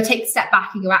 Do I take a step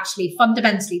back and go, actually,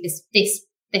 fundamentally,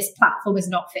 this platform is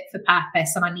not fit for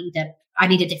purpose, and I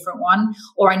need a different one,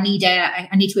 or I need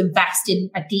to invest in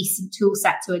a decent tool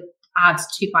set to add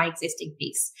to my existing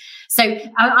piece. So,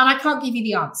 and I can't give you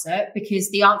the answer, because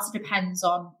the answer depends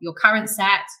on your current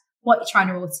set, what you're trying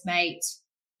to automate,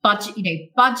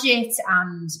 budget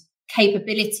and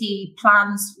capability,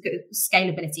 plans,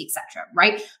 scalability, etc.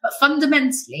 Right? But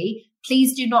fundamentally,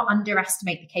 please do not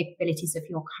underestimate the capabilities of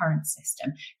your current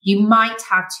system. You might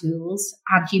have tools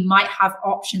and you might have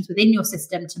options within your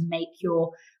system to make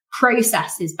your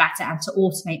processes better and to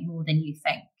automate more than you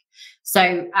think.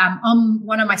 So on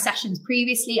one of my sessions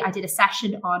previously, I did a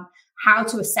session on how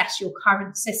to assess your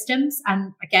current systems.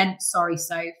 And again, sorry,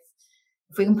 so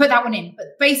if we can put that one in, but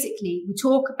basically we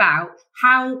talk about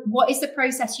what is the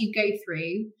process you go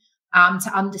through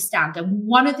to understand, and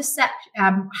one of the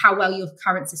how well your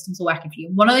current systems are working for you.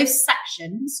 And one of those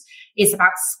sections is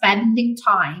about spending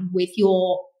time with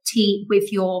your team,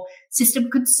 with your system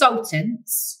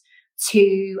consultants,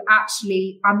 to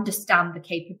actually understand the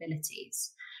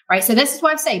capabilities. Right. So this is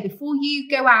why I say, before you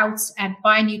go out and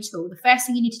buy a new tool, the first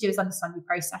thing you need to do is understand your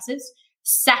processes.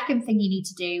 Second thing you need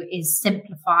to do is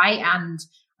simplify and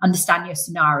understand your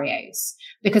scenarios.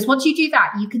 Because once you do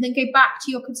that, you can then go back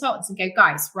to your consultants and go,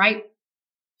 guys, right?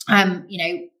 I'm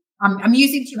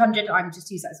using 200. I'm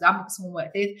just using that as an example for someone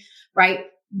work with, right?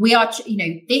 We are,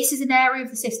 this is an area of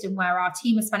the system where our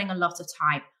team is spending a lot of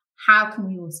time. How can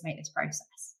we automate this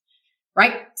process?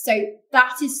 Right? So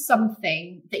that is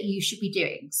something that you should be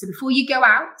doing. So before you go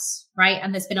out, right,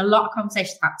 and there's been a lot of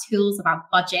conversations about tools,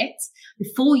 about budget,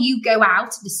 before you go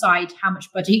out to decide how much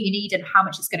budget you need and how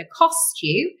much it's going to cost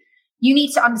you, you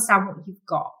need to understand what you've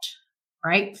got,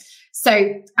 right?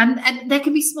 So, and there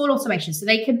can be small automations. So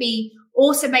they can be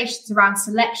automations around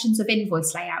selections of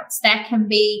invoice layouts. There can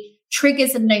be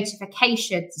triggers and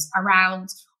notifications around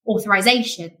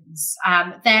authorizations.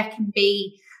 There can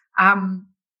be,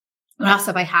 what else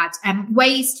have I had?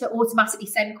 Ways to automatically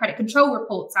send credit control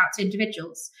reports out to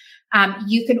individuals.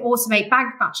 You can automate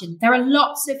bank matching. There are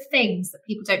lots of things that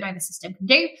people don't know the system can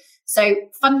do. So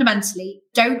fundamentally,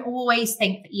 don't always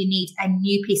think that you need a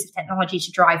new piece of technology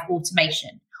to drive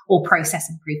automation or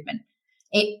process improvement.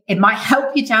 It might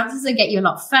help your chances and get you a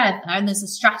lot further. And there's a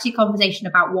strategy conversation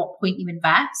about what point you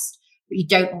invest, but you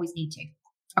don't always need to.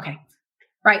 Okay.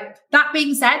 Right. That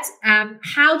being said,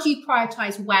 how do you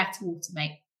prioritize where to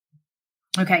automate?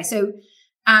 Okay, so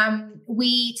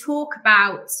we talk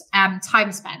about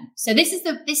time spent. So this is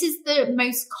the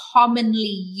most commonly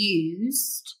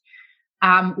used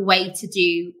way to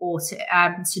do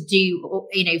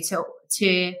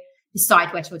to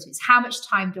decide where to automate. How much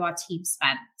time do our team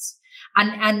spend?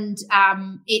 And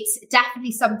it's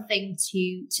definitely something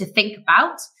to think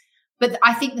about. But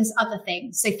I think there's other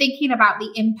things. So thinking about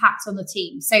the impact on the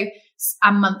team. So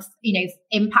a month,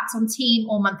 impact on team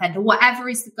or month end or whatever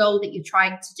is the goal that you're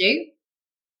trying to do.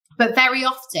 But very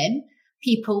often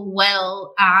people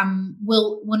will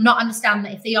not understand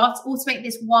that if they automate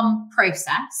this one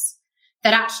process,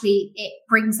 that actually it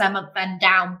brings their month end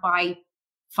down by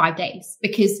 5 days,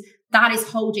 because that is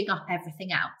holding up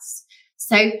everything else.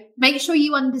 So make sure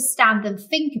you understand and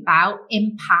think about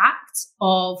impact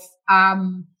of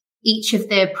each of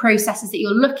the processes that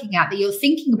you're looking at, that you're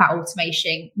thinking about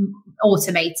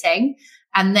automating,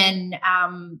 and then,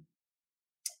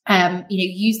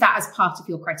 use that as part of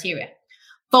your criteria.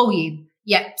 Volume.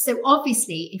 Yeah. So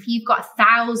obviously, if you've got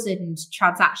 1,000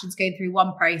 transactions going through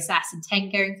one process and 10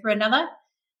 going through another,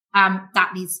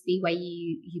 that needs to be where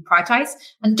you prioritize.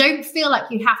 And don't feel like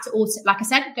you have to like I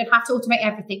said, you don't have to automate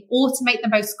everything. Automate the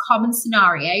most common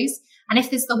scenarios. And if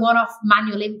there's the one-off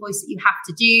manual invoice that you have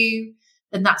to do,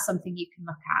 then that's something you can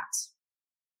look at.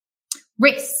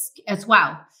 Risk as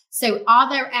well. So are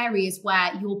there areas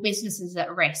where your business is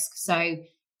at risk? So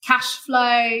cash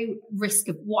flow, risk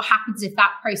of what happens if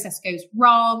that process goes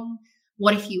wrong.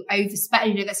 What if you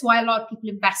overspend? That's why a lot of people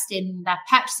invest in their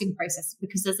purchasing process,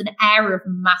 because there's an area of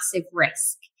massive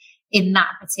risk in that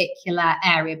particular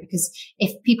area. Because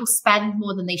if people spend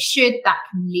more than they should, that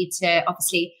can lead to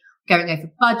obviously going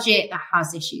over budget, that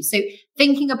has issues. So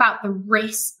thinking about the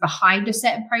risk behind a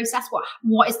certain process,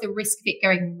 what is the risk of it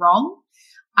going wrong?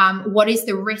 What is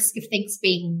the risk of things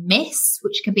being missed,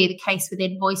 which can be the case with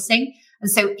invoicing? And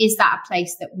so is that a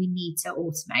place that we need to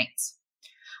automate?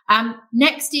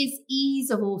 Next is ease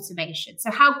of automation.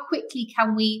 So how quickly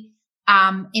can we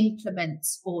implement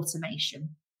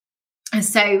automation? And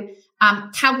so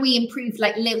can we improve,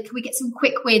 can we get some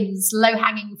quick wins, low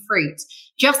hanging fruit?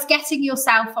 Just getting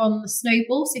yourself on the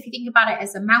snowball. So if you think about it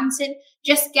as a mountain,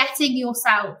 just getting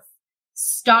yourself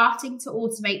starting to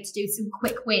automate, to do some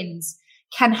quick wins,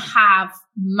 can have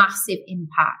massive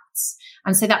impacts.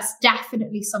 And so that's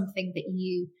definitely something that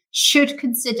you should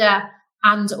consider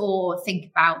and or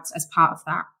think about as part of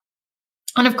that.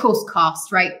 And of course,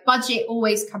 cost, right? Budget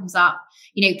always comes up.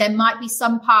 There might be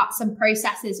some parts, some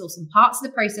processes, or some parts of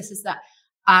the processes that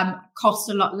cost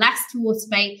a lot less to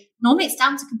automate. Normally it's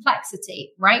down to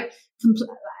complexity, right?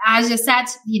 As I said,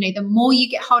 the more you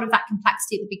get hold of that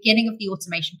complexity at the beginning of the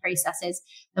automation processes,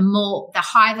 the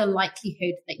higher the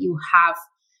likelihood that you have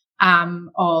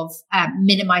of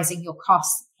minimizing your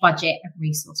cost, budget, and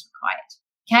resource required.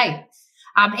 Okay.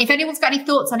 If anyone's got any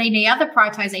thoughts on any other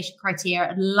prioritization criteria,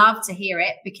 I'd love to hear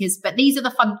it but these are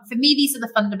these are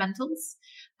the fundamentals.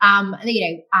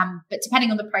 But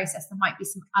depending on the process, there might be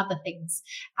some other things.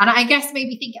 And I guess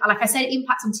maybe think, like I said,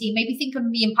 impact on team, maybe think of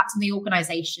the impact on the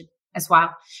organization as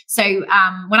well. So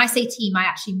when I say team, I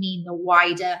actually mean the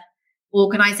wider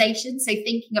organization. So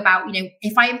thinking about,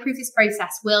 if I improve this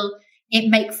process, will it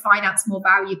make finance more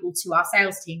valuable to our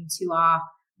sales team, to our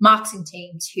marketing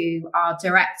team, to our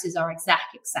directors, our exec,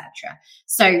 etc.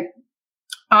 So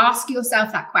ask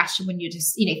yourself that question when you're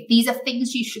just, these are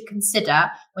things you should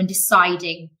consider when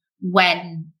deciding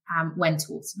when to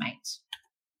automate.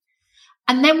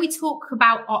 And then we talk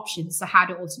about options, so how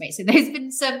to automate. So there's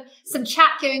been some chat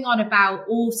going on about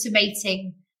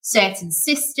automating certain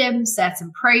systems,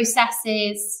 certain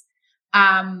processes,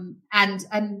 and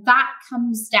that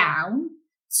comes down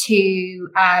to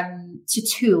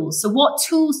tools. So what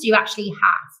tools do you actually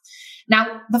have?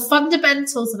 Now, the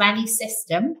fundamentals of any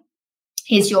system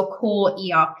is your core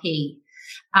ERP.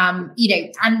 And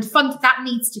that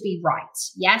needs to be right.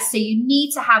 Yes. So you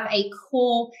need to have a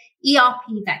core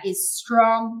ERP that is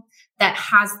strong, that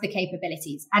has the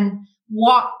capabilities. And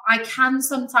what I can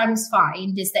sometimes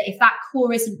find is that if that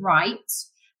core isn't right,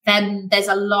 then there's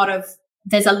a lot of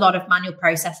manual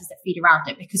processes that feed around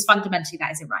it, because fundamentally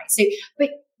that isn't right. So, but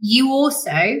you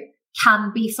also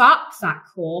can beef up that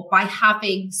core by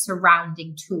having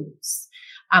surrounding tools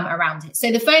around it.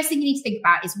 So the first thing you need to think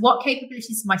about is, what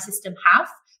capabilities does my system have?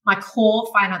 My core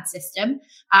finance system.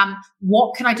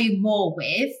 What can I do more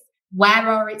with? Where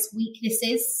are its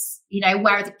weaknesses?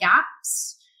 Where are the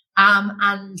gaps?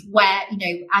 And where,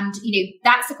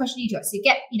 that's the question you do. So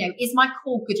is my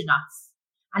core good enough?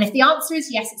 And if the answer is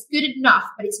yes, it's good enough,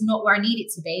 but it's not where I need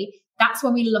it to be, that's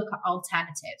when we look at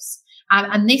alternatives.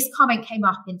 And this comment came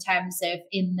up in terms of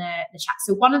in the chat.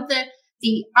 So one of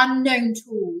the unknown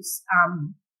tools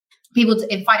people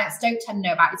in finance don't tend to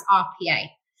know about is RPA.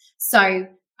 So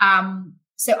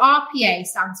RPA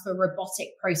stands for Robotic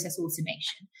Process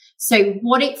Automation. So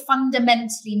what it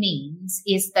fundamentally means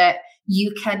is that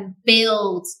you can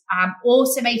build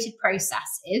automated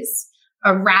processes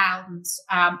around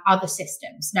other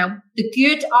systems. Now, the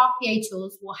good RPA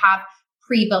tools will have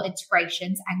pre-built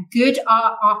integrations, and good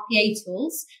RPA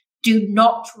tools do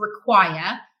not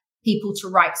require people to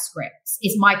write scripts.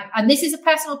 And this is a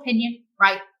personal opinion,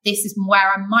 right? This is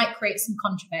where I might create some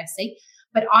controversy,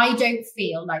 but I don't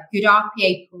feel like good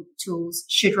RPA tools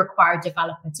should require a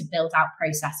developer to build out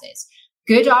processes.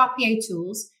 Good RPA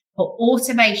tools put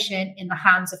automation in the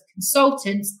hands of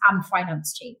consultants and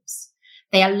finance teams.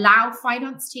 They allow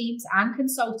finance teams and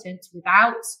consultants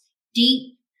without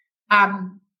deep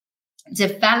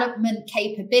development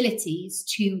capabilities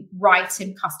to write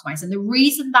and customize. And the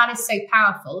reason that is so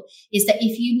powerful is that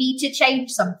if you need to change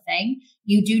something,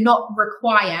 you do not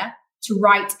require to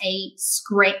write a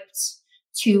script,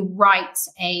 to write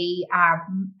a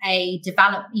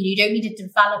develop. You don't need a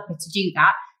developer to do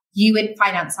that. You in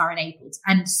finance are enabled.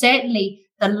 And certainly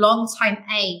the long-time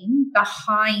aim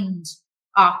behind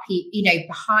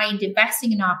behind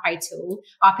investing in RPA tool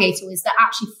is that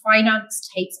actually finance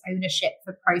takes ownership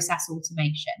for process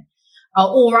automation.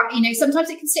 Or sometimes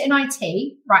it can sit in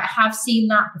IT, right? I have seen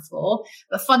that before,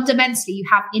 but fundamentally you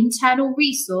have internal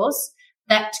resource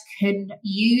that can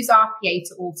use RPA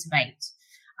to automate.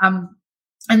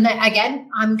 And then again,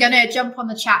 I'm going to jump on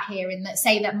the chat here and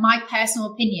say that my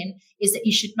personal opinion is that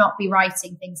you should not be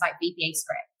writing things like VBA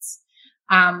scripts.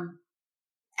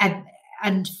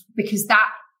 And because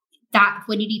that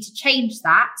when you need to change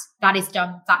that needs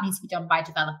to be done by a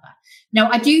developer. Now,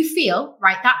 I do feel,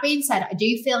 right, that being said, I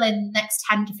do feel in the next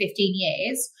 10 to 15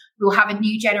 years, we'll have a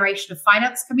new generation of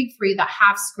finance coming through that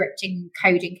have scripting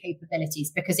coding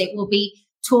capabilities, because it will be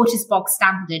taught as bog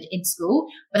standard in school.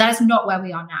 But that is not where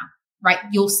we are now, right?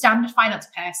 Your standard finance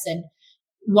person,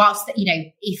 whilst,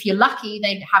 if you're lucky,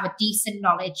 they have a decent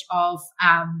knowledge of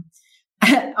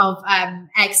Excel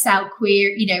Excel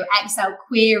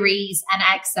queries and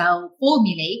Excel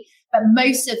formulae, but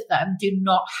most of them do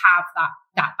not have that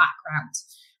background.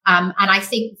 And I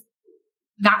think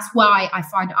that's why I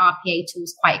find RPA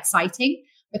tools quite exciting,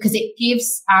 because it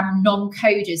gives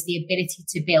non-coders the ability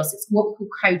to build. So it's what we call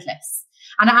codeless.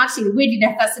 And actually, weirdly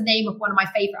enough, that's the name of one of my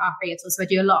favorite RPA tools. So we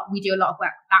do a lot of work with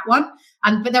that one.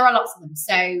 But there are lots of them.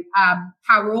 So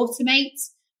Power Automate,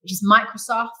 which is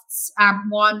Microsoft's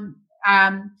one,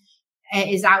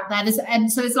 is out there. There's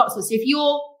lots of them. So if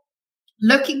you're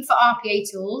looking for RPA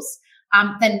tools,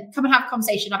 then come and have a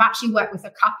conversation. I've actually worked with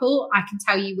a couple. I can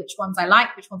tell you which ones I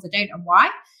like, which ones I don't, and why.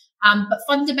 But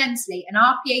fundamentally, an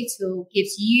RPA tool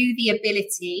gives you the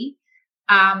ability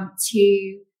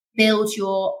to build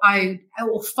your own,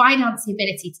 or finance the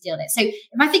ability to deal with it. So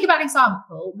if I think about an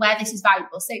example where this is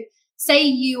valuable, so say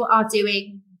you are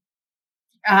doing,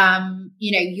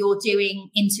 you're doing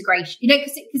integration,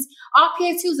 because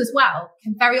RPA tools as well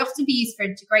can very often be used for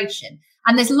integration.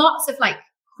 And there's lots of like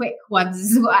quick ones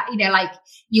as well,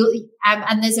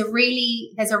 and there's a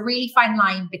really fine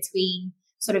line between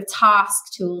sort of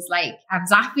task tools like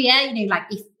Zapier, like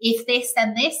if this,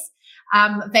 then this,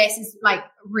 versus like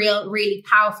really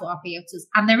powerful RPA tools.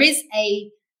 And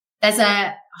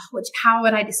how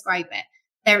would I describe it?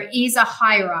 There is a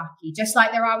hierarchy, just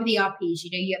like there are with ERPs.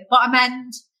 You're at the bottom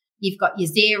end, you've got your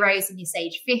zeros and your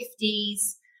Sage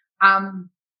 50s,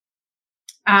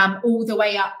 all the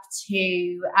way up to,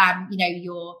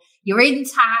 your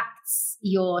Intacts,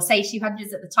 your Sage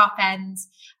 200s at the top end.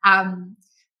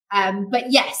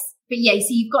 But yeah, so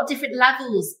you've got different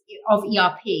levels of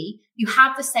ERP. You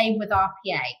have the same with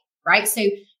RPA, right? So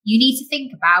you need to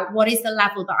think about, what is the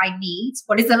level that I need?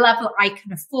 What is the level I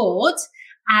can afford?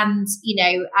 And,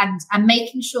 and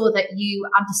making sure that you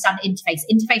understand interface.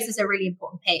 Interface is a really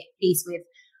important piece with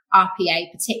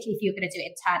RPA, particularly if you're going to do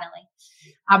it internally.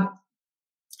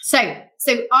 So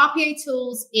RPA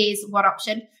tools is one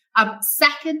option.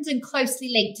 Second and closely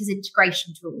linked is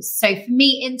integration tools. So for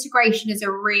me, integration is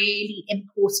a really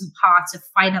important part of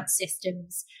finance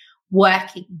systems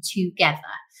working together.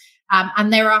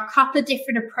 And there are a couple of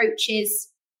different approaches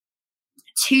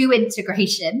to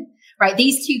integration, right?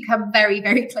 These two come very,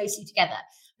 very closely together.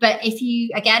 But if you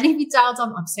dialed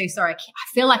on, I'm so sorry. I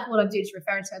feel like what I'm doing is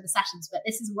referring to other sessions, but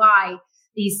this is why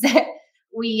these,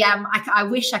 I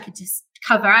wish I could just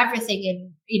cover everything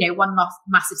in, one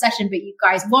massive session, but you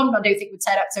guys, one, I don't think would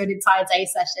turn up to an entire day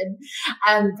session.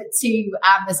 But two,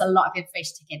 there's a lot of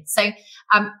information to get. So,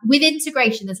 with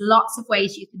integration, there's lots of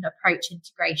ways you can approach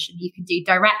integration. You can do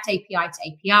direct API to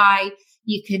API.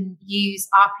 You can use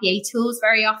RPA tools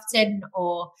very often,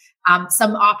 or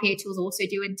some RPA tools also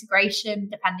do integration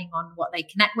depending on what they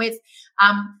connect with.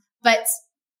 But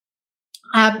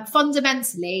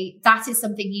fundamentally, that is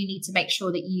something you need to make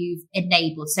sure that you've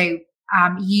enabled. So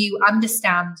you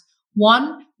understand,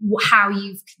 one, how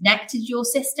you've connected your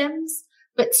systems,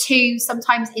 but two,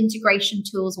 sometimes integration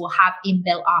tools will have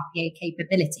inbuilt RPA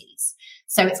capabilities.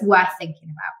 So it's worth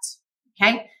thinking about.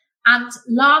 Okay. And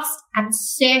last and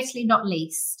certainly not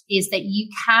least is that you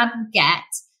can get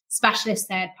specialist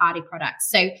third-party products.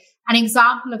 So an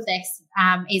example of this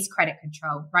is credit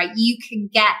control, right? You can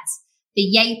get the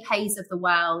YayPays of the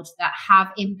world that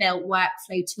have inbuilt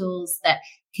workflow tools that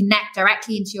connect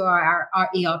directly into your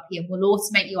ERP and will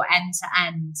automate your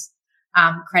end-to-end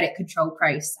credit control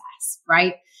process,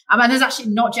 right? And there's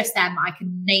actually not just them. I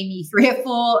can name you 3 or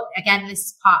 4. Again, this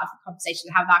is part of the conversation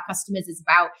we have with our customers.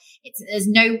 There's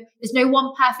no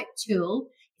one perfect tool.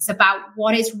 It's about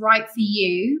what is right for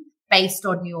you based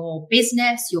on your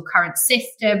business, your current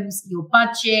systems, your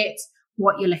budget,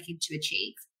 what you're looking to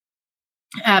achieve.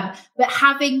 But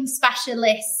having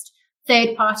specialist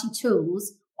third-party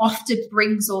tools often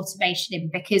brings automation in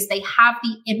because they have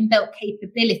the inbuilt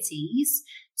capabilities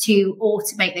to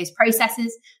automate those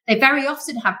processes. They very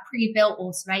often have pre-built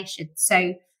automation.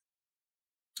 So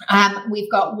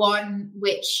we've got one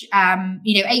which,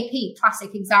 AP,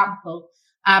 classic example,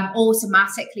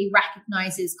 automatically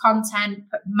recognizes content,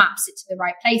 maps it to the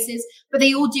right places, but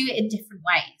they all do it in different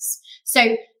ways.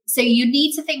 So you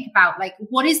need to think about, like,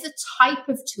 what is the type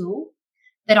of tool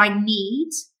that I need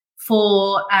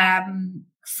for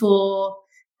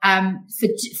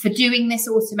doing this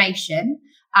automation?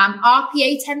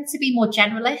 RPA tends to be more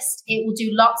generalist. It will do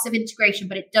lots of integration,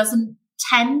 but it doesn't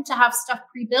tend to have stuff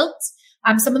pre-built.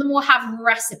 Some of them will have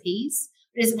recipes,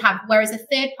 but it doesn't have, whereas a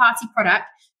third-party product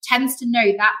tends to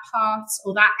know that part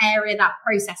or that area, that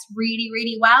process really,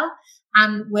 really well,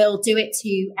 and will do it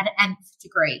to an nth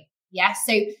degree. Yeah.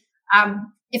 So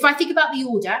if I think about the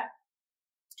order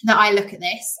that I look at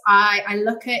this, I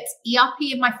look at ERP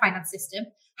in my finance system.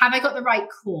 Have I got the right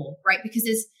core, right? Because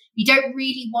you don't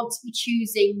really want to be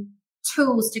choosing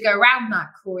tools to go around that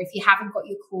core if you haven't got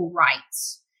your core right.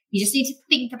 You just need to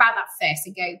think about that first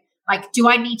and go, like, do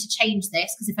I need to change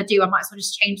this? Because if I do, I might as well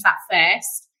just change that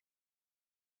first.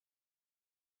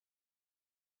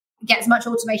 Get as much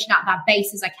automation out of that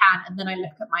base as I can, and then I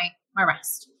look at my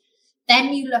rest.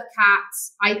 Then you look at,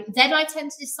 I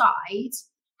tend to decide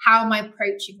how am I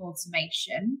approaching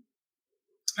automation.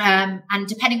 And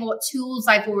depending on what tools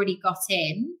I've already got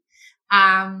in,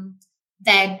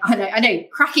 then I know,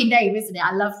 cracking name, isn't it?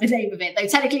 I love the name of it, though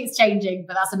technically it's changing,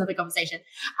 but that's another conversation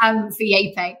for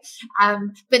YayPay.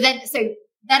 But then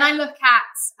I look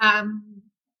at,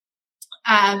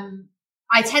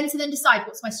 I tend to then decide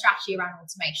what's my strategy around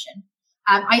automation.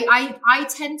 I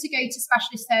tend to go to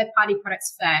specialist third-party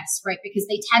products first, right? Because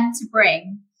they tend to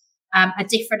bring a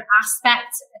different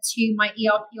aspect to my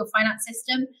ERP or finance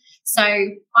system. So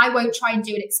I won't try and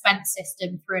do an expense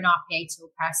system through an RPA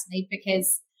tool personally,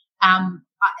 because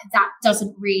that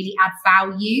doesn't really add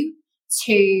value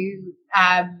to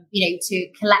to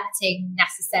collecting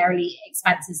necessarily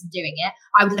expenses and doing it.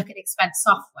 I would look at expense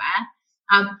software.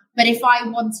 But if I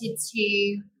wanted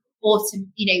to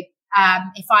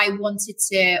if I wanted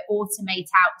to automate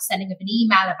out the sending of an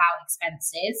email about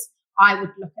expenses, I would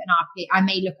look at an RPA. I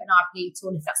may look at an RPA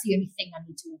tool if that's the only thing I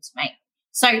need to automate.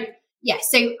 So yeah,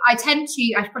 so I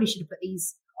probably should have put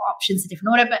these options in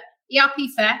different order, but ERP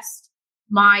first,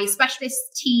 my specialist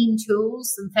team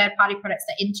tools and third-party products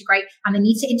that integrate, and they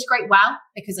need to integrate well,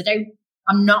 because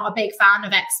I'm not a big fan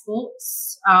of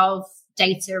exports of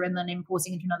data and then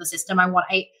importing into another system. I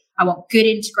want good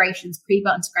integrations,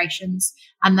 pre-built integrations,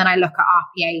 and then I look at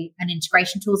RPA and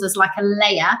integration tools as like a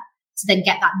layer to then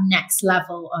get that next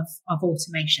level of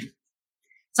automation.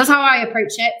 So that's how I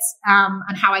approach it,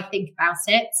 and how I think about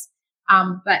it.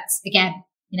 But again,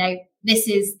 this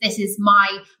is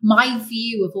my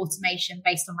view of automation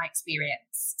based on my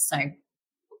experience. So,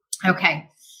 okay.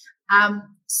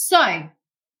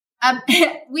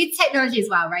 With technology as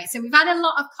well, right? So we've had a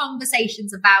lot of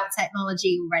conversations about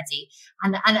technology already,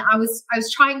 and I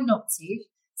was trying not to.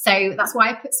 So that's why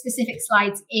I put specific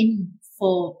slides in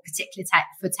for particular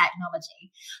for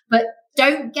technology. But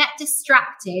don't get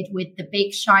distracted with the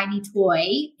big shiny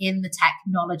toy in the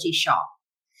technology shop.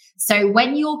 So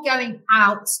when you're going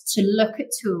out to look at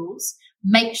tools,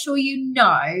 make sure you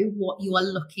know what you are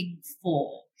looking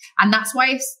for. And that's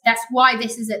why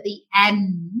this is at the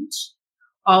end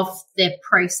of the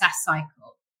process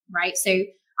cycle, right? So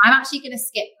I'm actually going to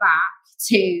skip back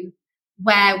to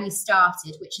where we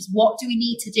started, which is what do we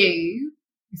need to do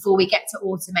before we get to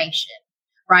automation,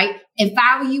 right?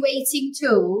 Evaluating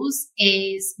tools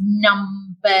is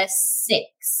number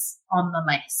 6 on the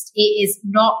list. It's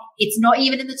not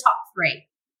even in the top 3,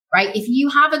 right? If you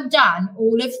haven't done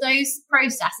all of those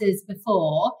processes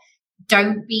before,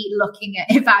 don't be looking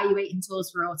at evaluating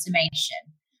tools for automation,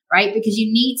 right? Because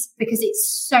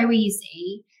it's so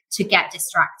easy to get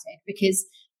distracted, because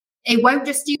it won't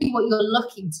just do what you're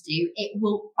looking to do. It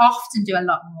will often do a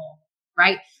lot more,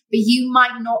 right? But you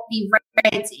might not be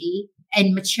ready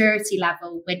in maturity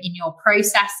level when in your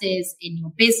processes, in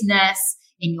your business,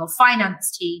 in your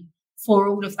finance team for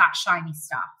all of that shiny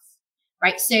stuff,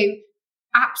 right? So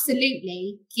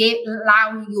absolutely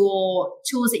allow your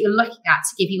tools that you're looking at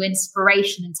to give you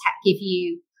inspiration and give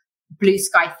you blue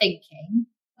sky thinking,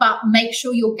 but make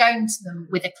sure you're going to them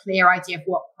with a clear idea of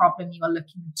what problem you are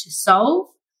looking to solve,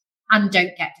 and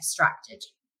don't get distracted.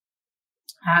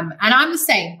 And I'm the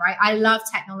same, right? I love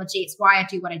technology. It's why I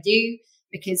do what I do,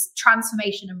 because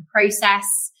transformation and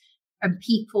process and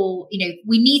people,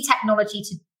 we need technology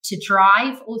to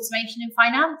drive automation in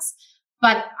finance.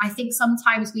 But I think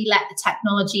sometimes we let the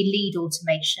technology lead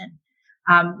automation,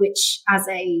 which as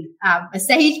a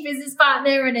Sage business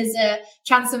partner and as a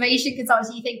transformation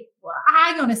consultant, you think, well,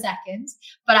 hang on a second.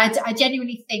 But I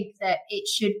genuinely think that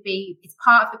it's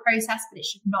part of the process, but it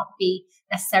should not be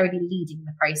necessarily leading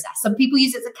the process. Some people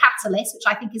use it as a catalyst, which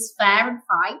I think is fair and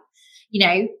fine,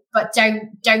 but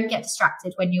don't get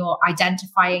distracted when you're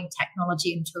identifying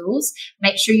technology and tools.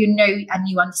 Make sure you know and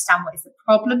you understand what is the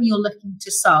problem you're looking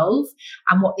to solve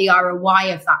and what the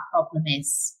ROI of that problem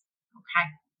is. Okay,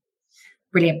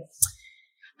 brilliant.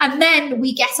 And then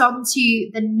we get on to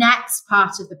the next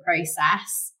part of the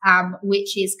process,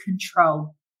 which is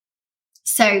control.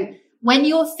 So when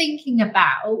you're thinking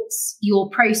about your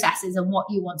processes and what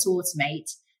you want to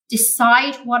automate,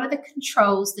 decide what are the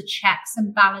controls, the checks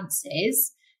and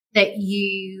balances that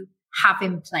you have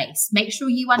in place. Make sure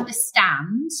you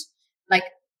understand, like,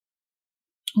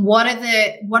 what are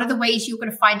the ways you're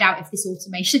going to find out if this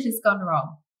automation has gone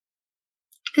wrong?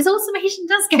 Because automation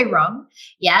does go wrong,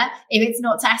 if it's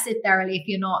not tested thoroughly, if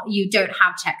you don't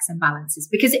have checks and balances,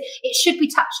 because it should be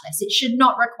touchless. It should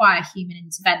not require human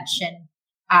intervention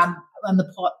on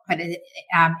the pot, but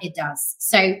it does.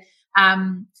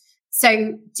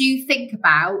 So do think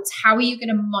about how are you going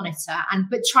to monitor,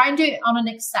 but try and do it on an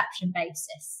exception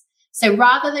basis. So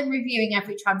rather than reviewing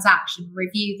every transaction,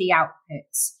 review the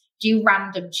outputs, do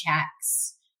random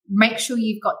checks, make sure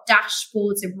you've got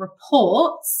dashboards and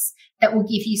reports that will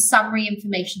give you summary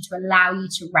information to allow you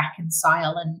to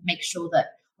reconcile and make sure that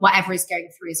whatever is going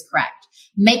through is correct.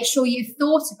 Make sure you've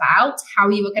thought about how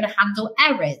you are going to handle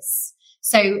errors.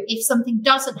 So if something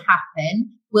doesn't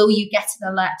happen, will you get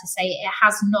an alert to say it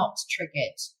has not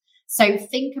triggered? So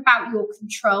think about your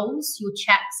controls, your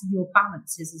checks, and your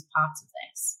balances as part of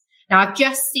this. Now, I've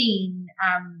just seen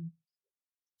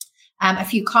a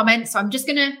few comments, so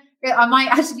I might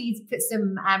actually put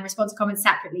some response comments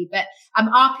separately, but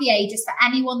RPA, just for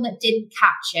anyone that didn't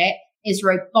catch it, is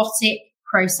robotic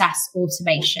process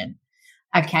automation.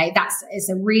 Okay, it's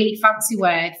a really fancy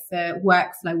word for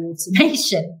workflow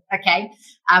automation. Okay,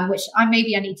 which I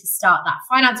need to start that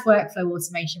finance workflow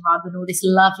automation rather than all these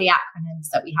lovely acronyms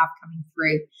that we have coming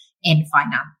through in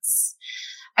finance.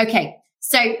 Okay,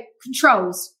 so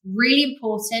controls, really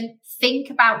important. Think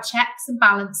about checks and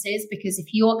balances, because if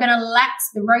you're going to let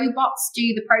the robots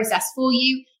do the process for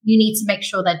you, you need to make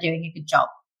sure they're doing a good job.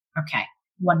 Okay,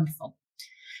 wonderful.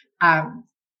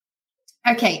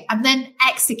 Okay, and then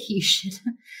execution.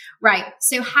 Right,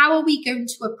 so how are we going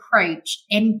to approach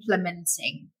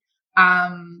implementing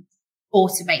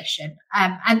automation?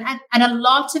 And a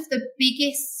lot of the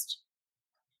biggest...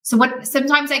 So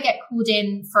sometimes I get called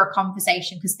in for a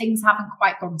conversation because things haven't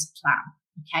quite gone to plan.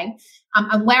 Okay.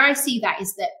 And where I see that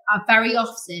is that very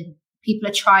often people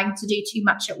are trying to do too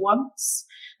much at once.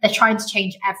 They're trying to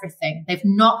change everything. They've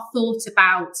not thought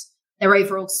about their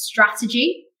overall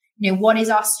strategy. What is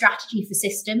our strategy for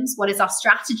systems? What is our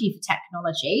strategy for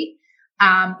technology?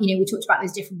 We talked about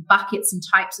those different buckets and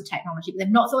types of technology, but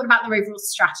they've not thought about their overall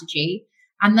strategy.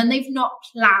 And then they've not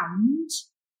planned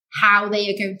how they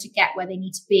are going to get where they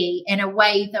need to be in a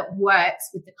way that works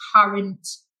with the current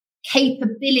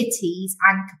capabilities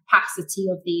and capacity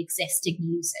of the existing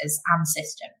users and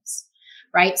systems,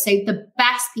 right? So the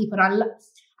best people, and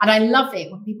I love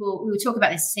it when people, we talk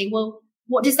about this, say, well,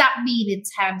 what does that mean in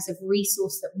terms of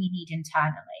resource that we need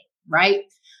internally, right?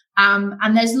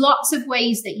 And there's lots of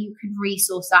ways that you can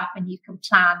resource up and you can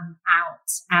plan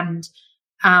out and,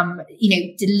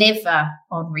 deliver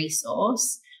on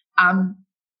resource.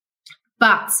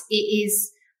 But it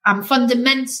is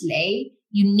fundamentally,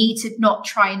 you need to not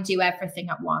try and do everything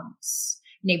at once.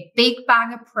 Big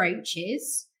bang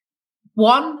approaches,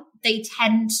 one, they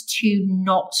tend to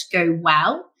not go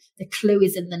well. The clue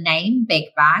is in the name, big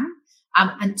bang.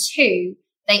 And two,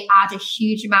 they add a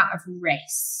huge amount of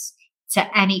risk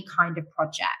to any kind of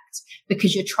project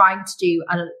because you're trying to do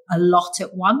a lot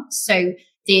at once. So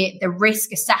the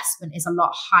risk assessment is a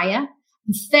lot higher.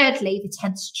 And thirdly, they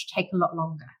tend to take a lot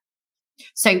longer.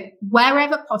 So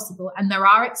wherever possible, and there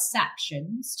are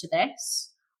exceptions to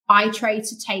this, I try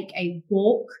to take a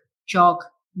walk, jog,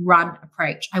 run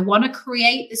approach. I want to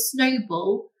create the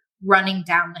snowball running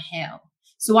down the hill.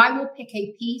 So I will pick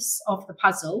a piece of the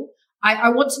puzzle. I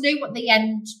want to know what the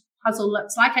end puzzle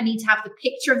looks like. I need to have the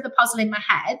picture of the puzzle in my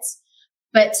head.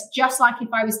 But just like if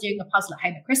I was doing a puzzle at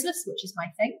home at Christmas, which is my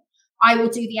thing, I will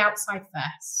do the outside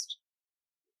first.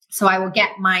 So I will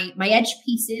get my edge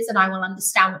pieces and I will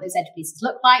understand what those edge pieces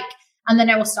look like. And then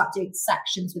I will start doing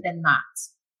sections within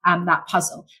that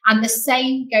puzzle. And the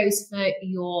same goes for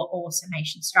your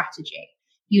automation strategy.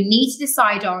 You need to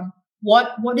decide on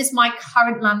what does my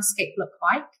current landscape look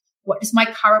like? What does my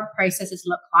current processes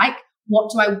look like? What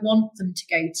do I want them to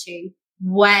go to?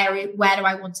 Where do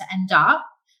I want to end up?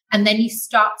 And then you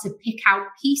start to pick out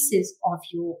pieces of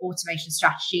your automation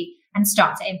strategy and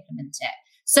start to implement it.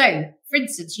 So, for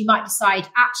instance, you might decide,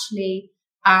 actually,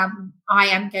 I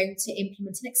am going to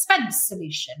implement an expense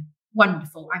solution.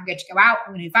 Wonderful. I'm going to go out,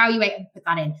 I'm going to evaluate and put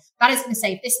that in. That is going to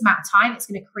save this amount of time. It's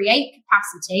going to create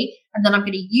capacity. And then I'm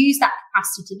going to use that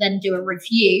capacity to then do a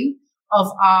review of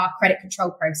our credit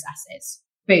control processes.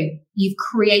 boom, you've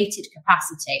created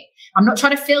capacity. I'm not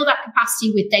trying to fill that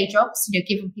capacity with day jobs,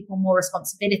 giving people more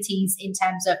responsibilities in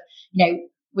terms of,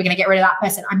 we're going to get rid of that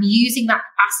person. I'm using that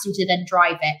capacity to then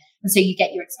drive it. And so you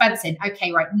get your expense in.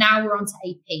 Okay, right, now we're on to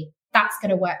AP. That's going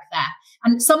to work there.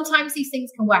 And sometimes these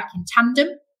things can work in tandem.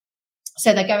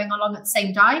 So they're going along at the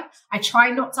same time. I try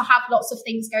not to have lots of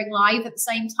things going live at the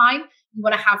same time. You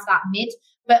want to have that mid,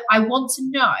 but I want to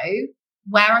know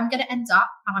where I'm going to end up,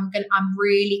 and I'm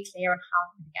really clear on how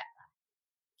I'm going to get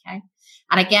there. Okay.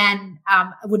 And again,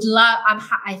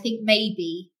 I think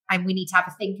maybe, and we need to have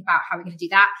a think about how we're going to do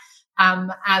that.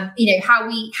 How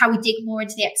we dig more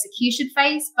into the execution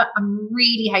phase, but I'm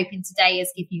really hoping today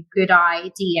is give you a good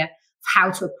idea of how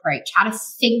to approach, how to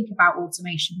think about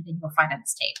automation within your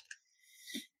finance team.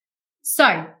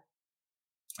 So,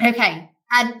 okay.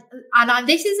 And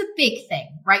this is a big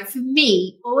thing, right? For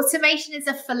me, automation is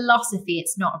a philosophy.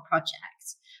 It's not a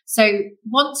project. So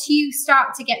once you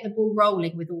start to get the ball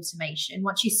rolling with automation,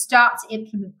 once you start to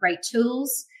implement great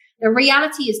tools, the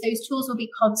reality is those tools will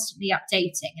be constantly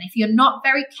updating. And if you're not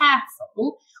very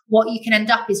careful, what you can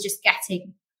end up is just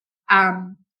getting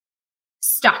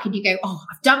stuck, and you go, oh,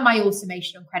 I've done my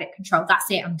automation on credit control.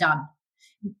 That's it. I'm done.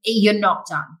 You're not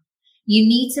done. You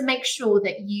need to make sure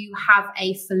that you have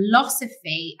a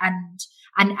philosophy and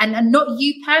not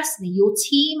you personally, your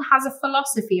team has a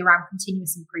philosophy around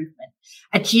continuous improvement,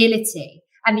 agility.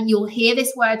 And you'll hear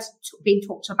this word being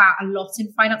talked about a lot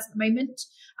in finance at the moment.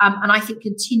 And I think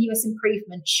continuous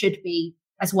improvement should be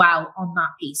as well on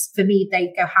that piece. For me,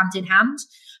 they go hand in hand.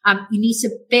 You need to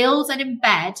build and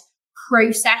embed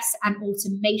process and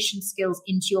automation skills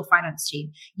into your finance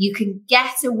team. You can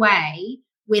get away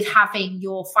with having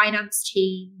your finance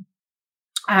team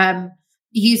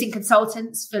using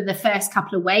consultants for the first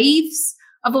couple of waves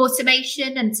of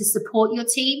automation and to support your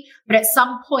team. But at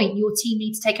some point, your team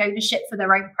needs to take ownership for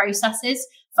their own processes,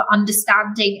 for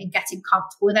understanding and getting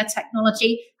comfortable with their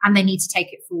technology, and they need to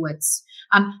take it forwards.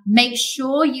 Make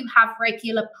sure you have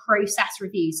regular process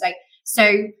reviews.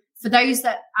 So for those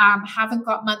that haven't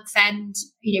got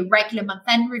regular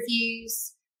month-end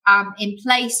reviews in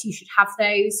place, you should have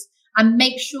those. And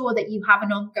make sure that you have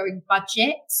an ongoing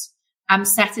budget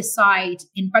set aside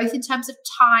in terms of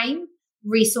time,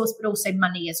 resource, but also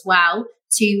money as well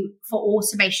for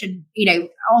automation,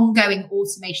 ongoing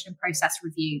automation and process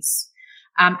reviews.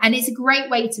 And it's a great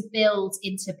way to build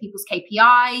into people's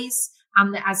KPIs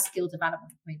and as skill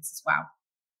development points as well.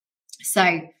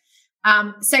 So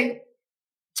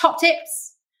top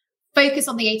tips, focus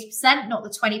on the 80%, not the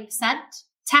 20%.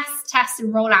 Test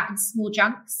and roll out in small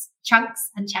chunks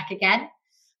and check again.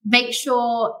 Make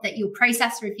sure that your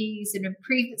process reviews and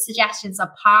improvement suggestions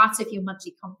are part of your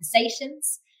monthly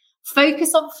conversations.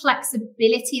 Focus on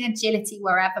flexibility and agility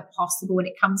wherever possible when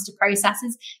it comes to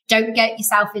processes. Don't get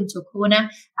yourself into a corner,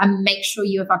 and make sure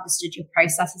you have understood your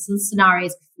processes and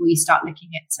scenarios before you start looking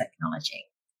at technology.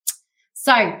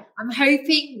 So I'm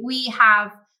hoping we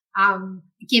have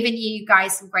given you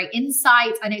guys some great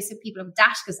insight. I know some people have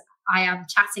dashed because I am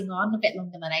chatting on a bit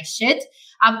longer than I should.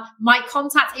 My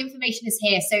contact information is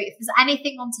here. So if there's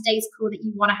anything on today's call that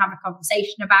you want to have a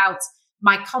conversation about,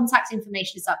 my contact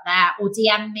information is up there, or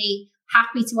DM me.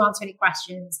 Happy to answer any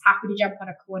questions. Happy to jump on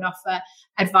a call and offer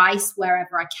advice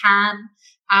wherever I can.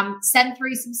 Send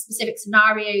through some specific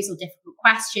scenarios or difficult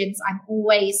questions. I'm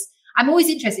always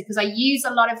interested, because I use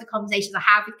a lot of the conversations I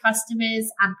have with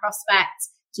customers and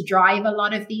prospects to drive a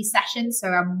lot of these sessions. So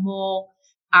I'm more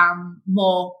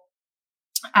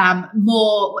I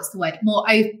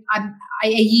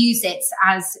use it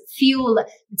as fuel,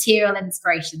 material, and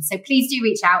inspiration. So please do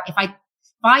reach out. If I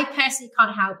personally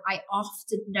can't help, I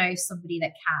often know somebody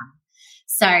that can.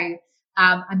 So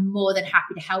I'm more than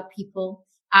happy to help people.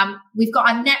 We've got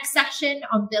our next session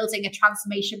on building a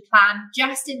transformation plan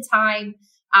just in time.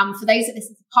 For those that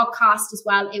listen to the podcast as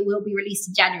well, it will be released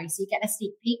in January. So you get a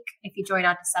sneak peek if you join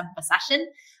our December session.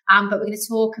 But we're going to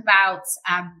talk about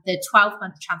the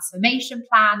 12-month transformation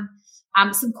plan,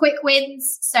 some quick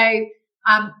wins. So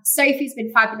Sophie's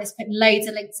been fabulous, putting loads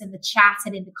of links in the chat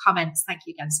and in the comments. Thank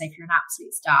you again, Sophie. You're an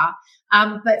absolute star.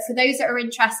 But for those that are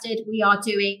interested, we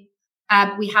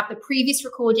have the previous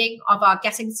recording of our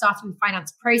Getting Started with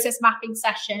Finance process mapping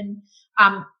session.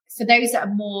 For those that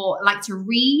are more like to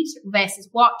read versus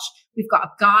watch, we've got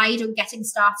a guide on getting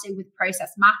started with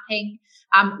process mapping.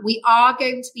 We are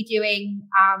going to be doing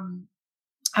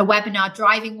a webinar,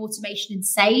 Driving Automation in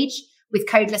Sage, with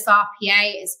Codeless RPA.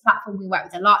 It's a platform we work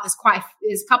with a lot. There's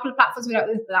a couple of platforms we work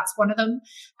with, but that's one of them.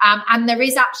 And there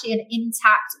is actually an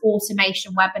Intact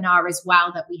automation webinar as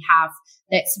well that we have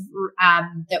that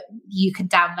you can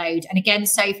download. And again,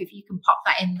 Sophie, if you can pop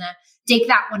that in dig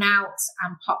that one out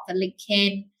and pop the link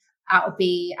in. That would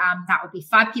be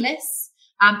fabulous.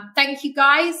 Thank you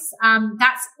guys.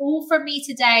 That's all from me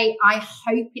today. I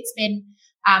hope it's been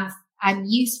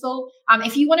useful.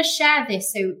 If you want to share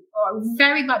this, so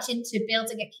very much into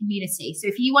building a community. So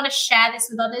if you want to share this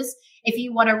with others, if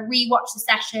you want to rewatch the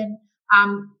session,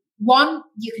 one,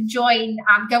 you can join,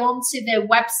 go onto the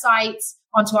website,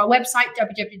 onto our website,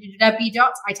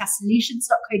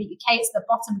 www.itassolutions.co.uk. It's the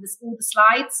bottom of all the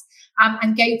slides,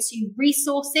 and go to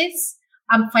resources,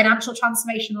 Financial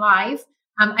Transformation Live.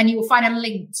 And you will find a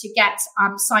link to get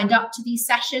signed up to these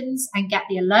sessions and get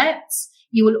the alerts.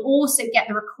 You will also get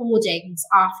the recordings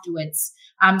afterwards.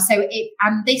 And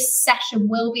this session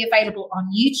will be available on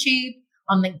YouTube,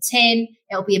 on LinkedIn.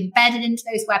 It'll be embedded into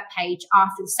those web page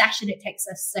after the session. It takes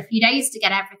us a few days to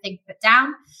get everything put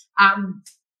down. And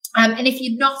if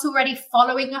you're not already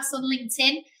following us on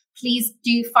LinkedIn, please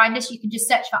do find us. You can just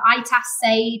search for ITAS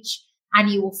Sage, and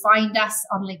you will find us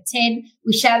on LinkedIn.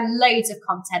 We share loads of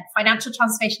content. Financial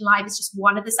Transformation Live is just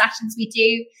one of the sessions we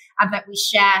do and that we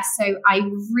share. So I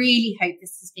really hope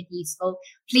this has been useful.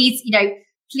 Please do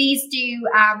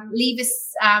leave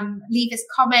us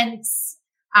comments.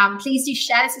 Please do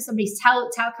share this with somebody. Tell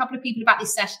a couple of people about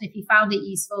this session if you found it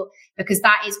useful, because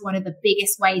that is one of the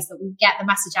biggest ways that we get the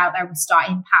message out there and we start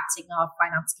impacting our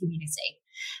finance community.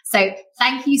 So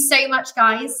thank you so much,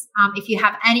 guys. If you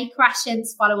have any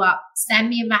questions, follow up, send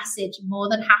me a message. More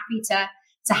than happy to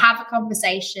have a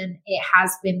conversation. It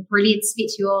has been brilliant to speak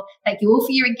to you all. Thank you all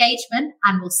for your engagement,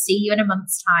 and we'll see you in a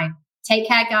month's time. Take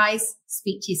care, guys.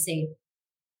 Speak to you soon.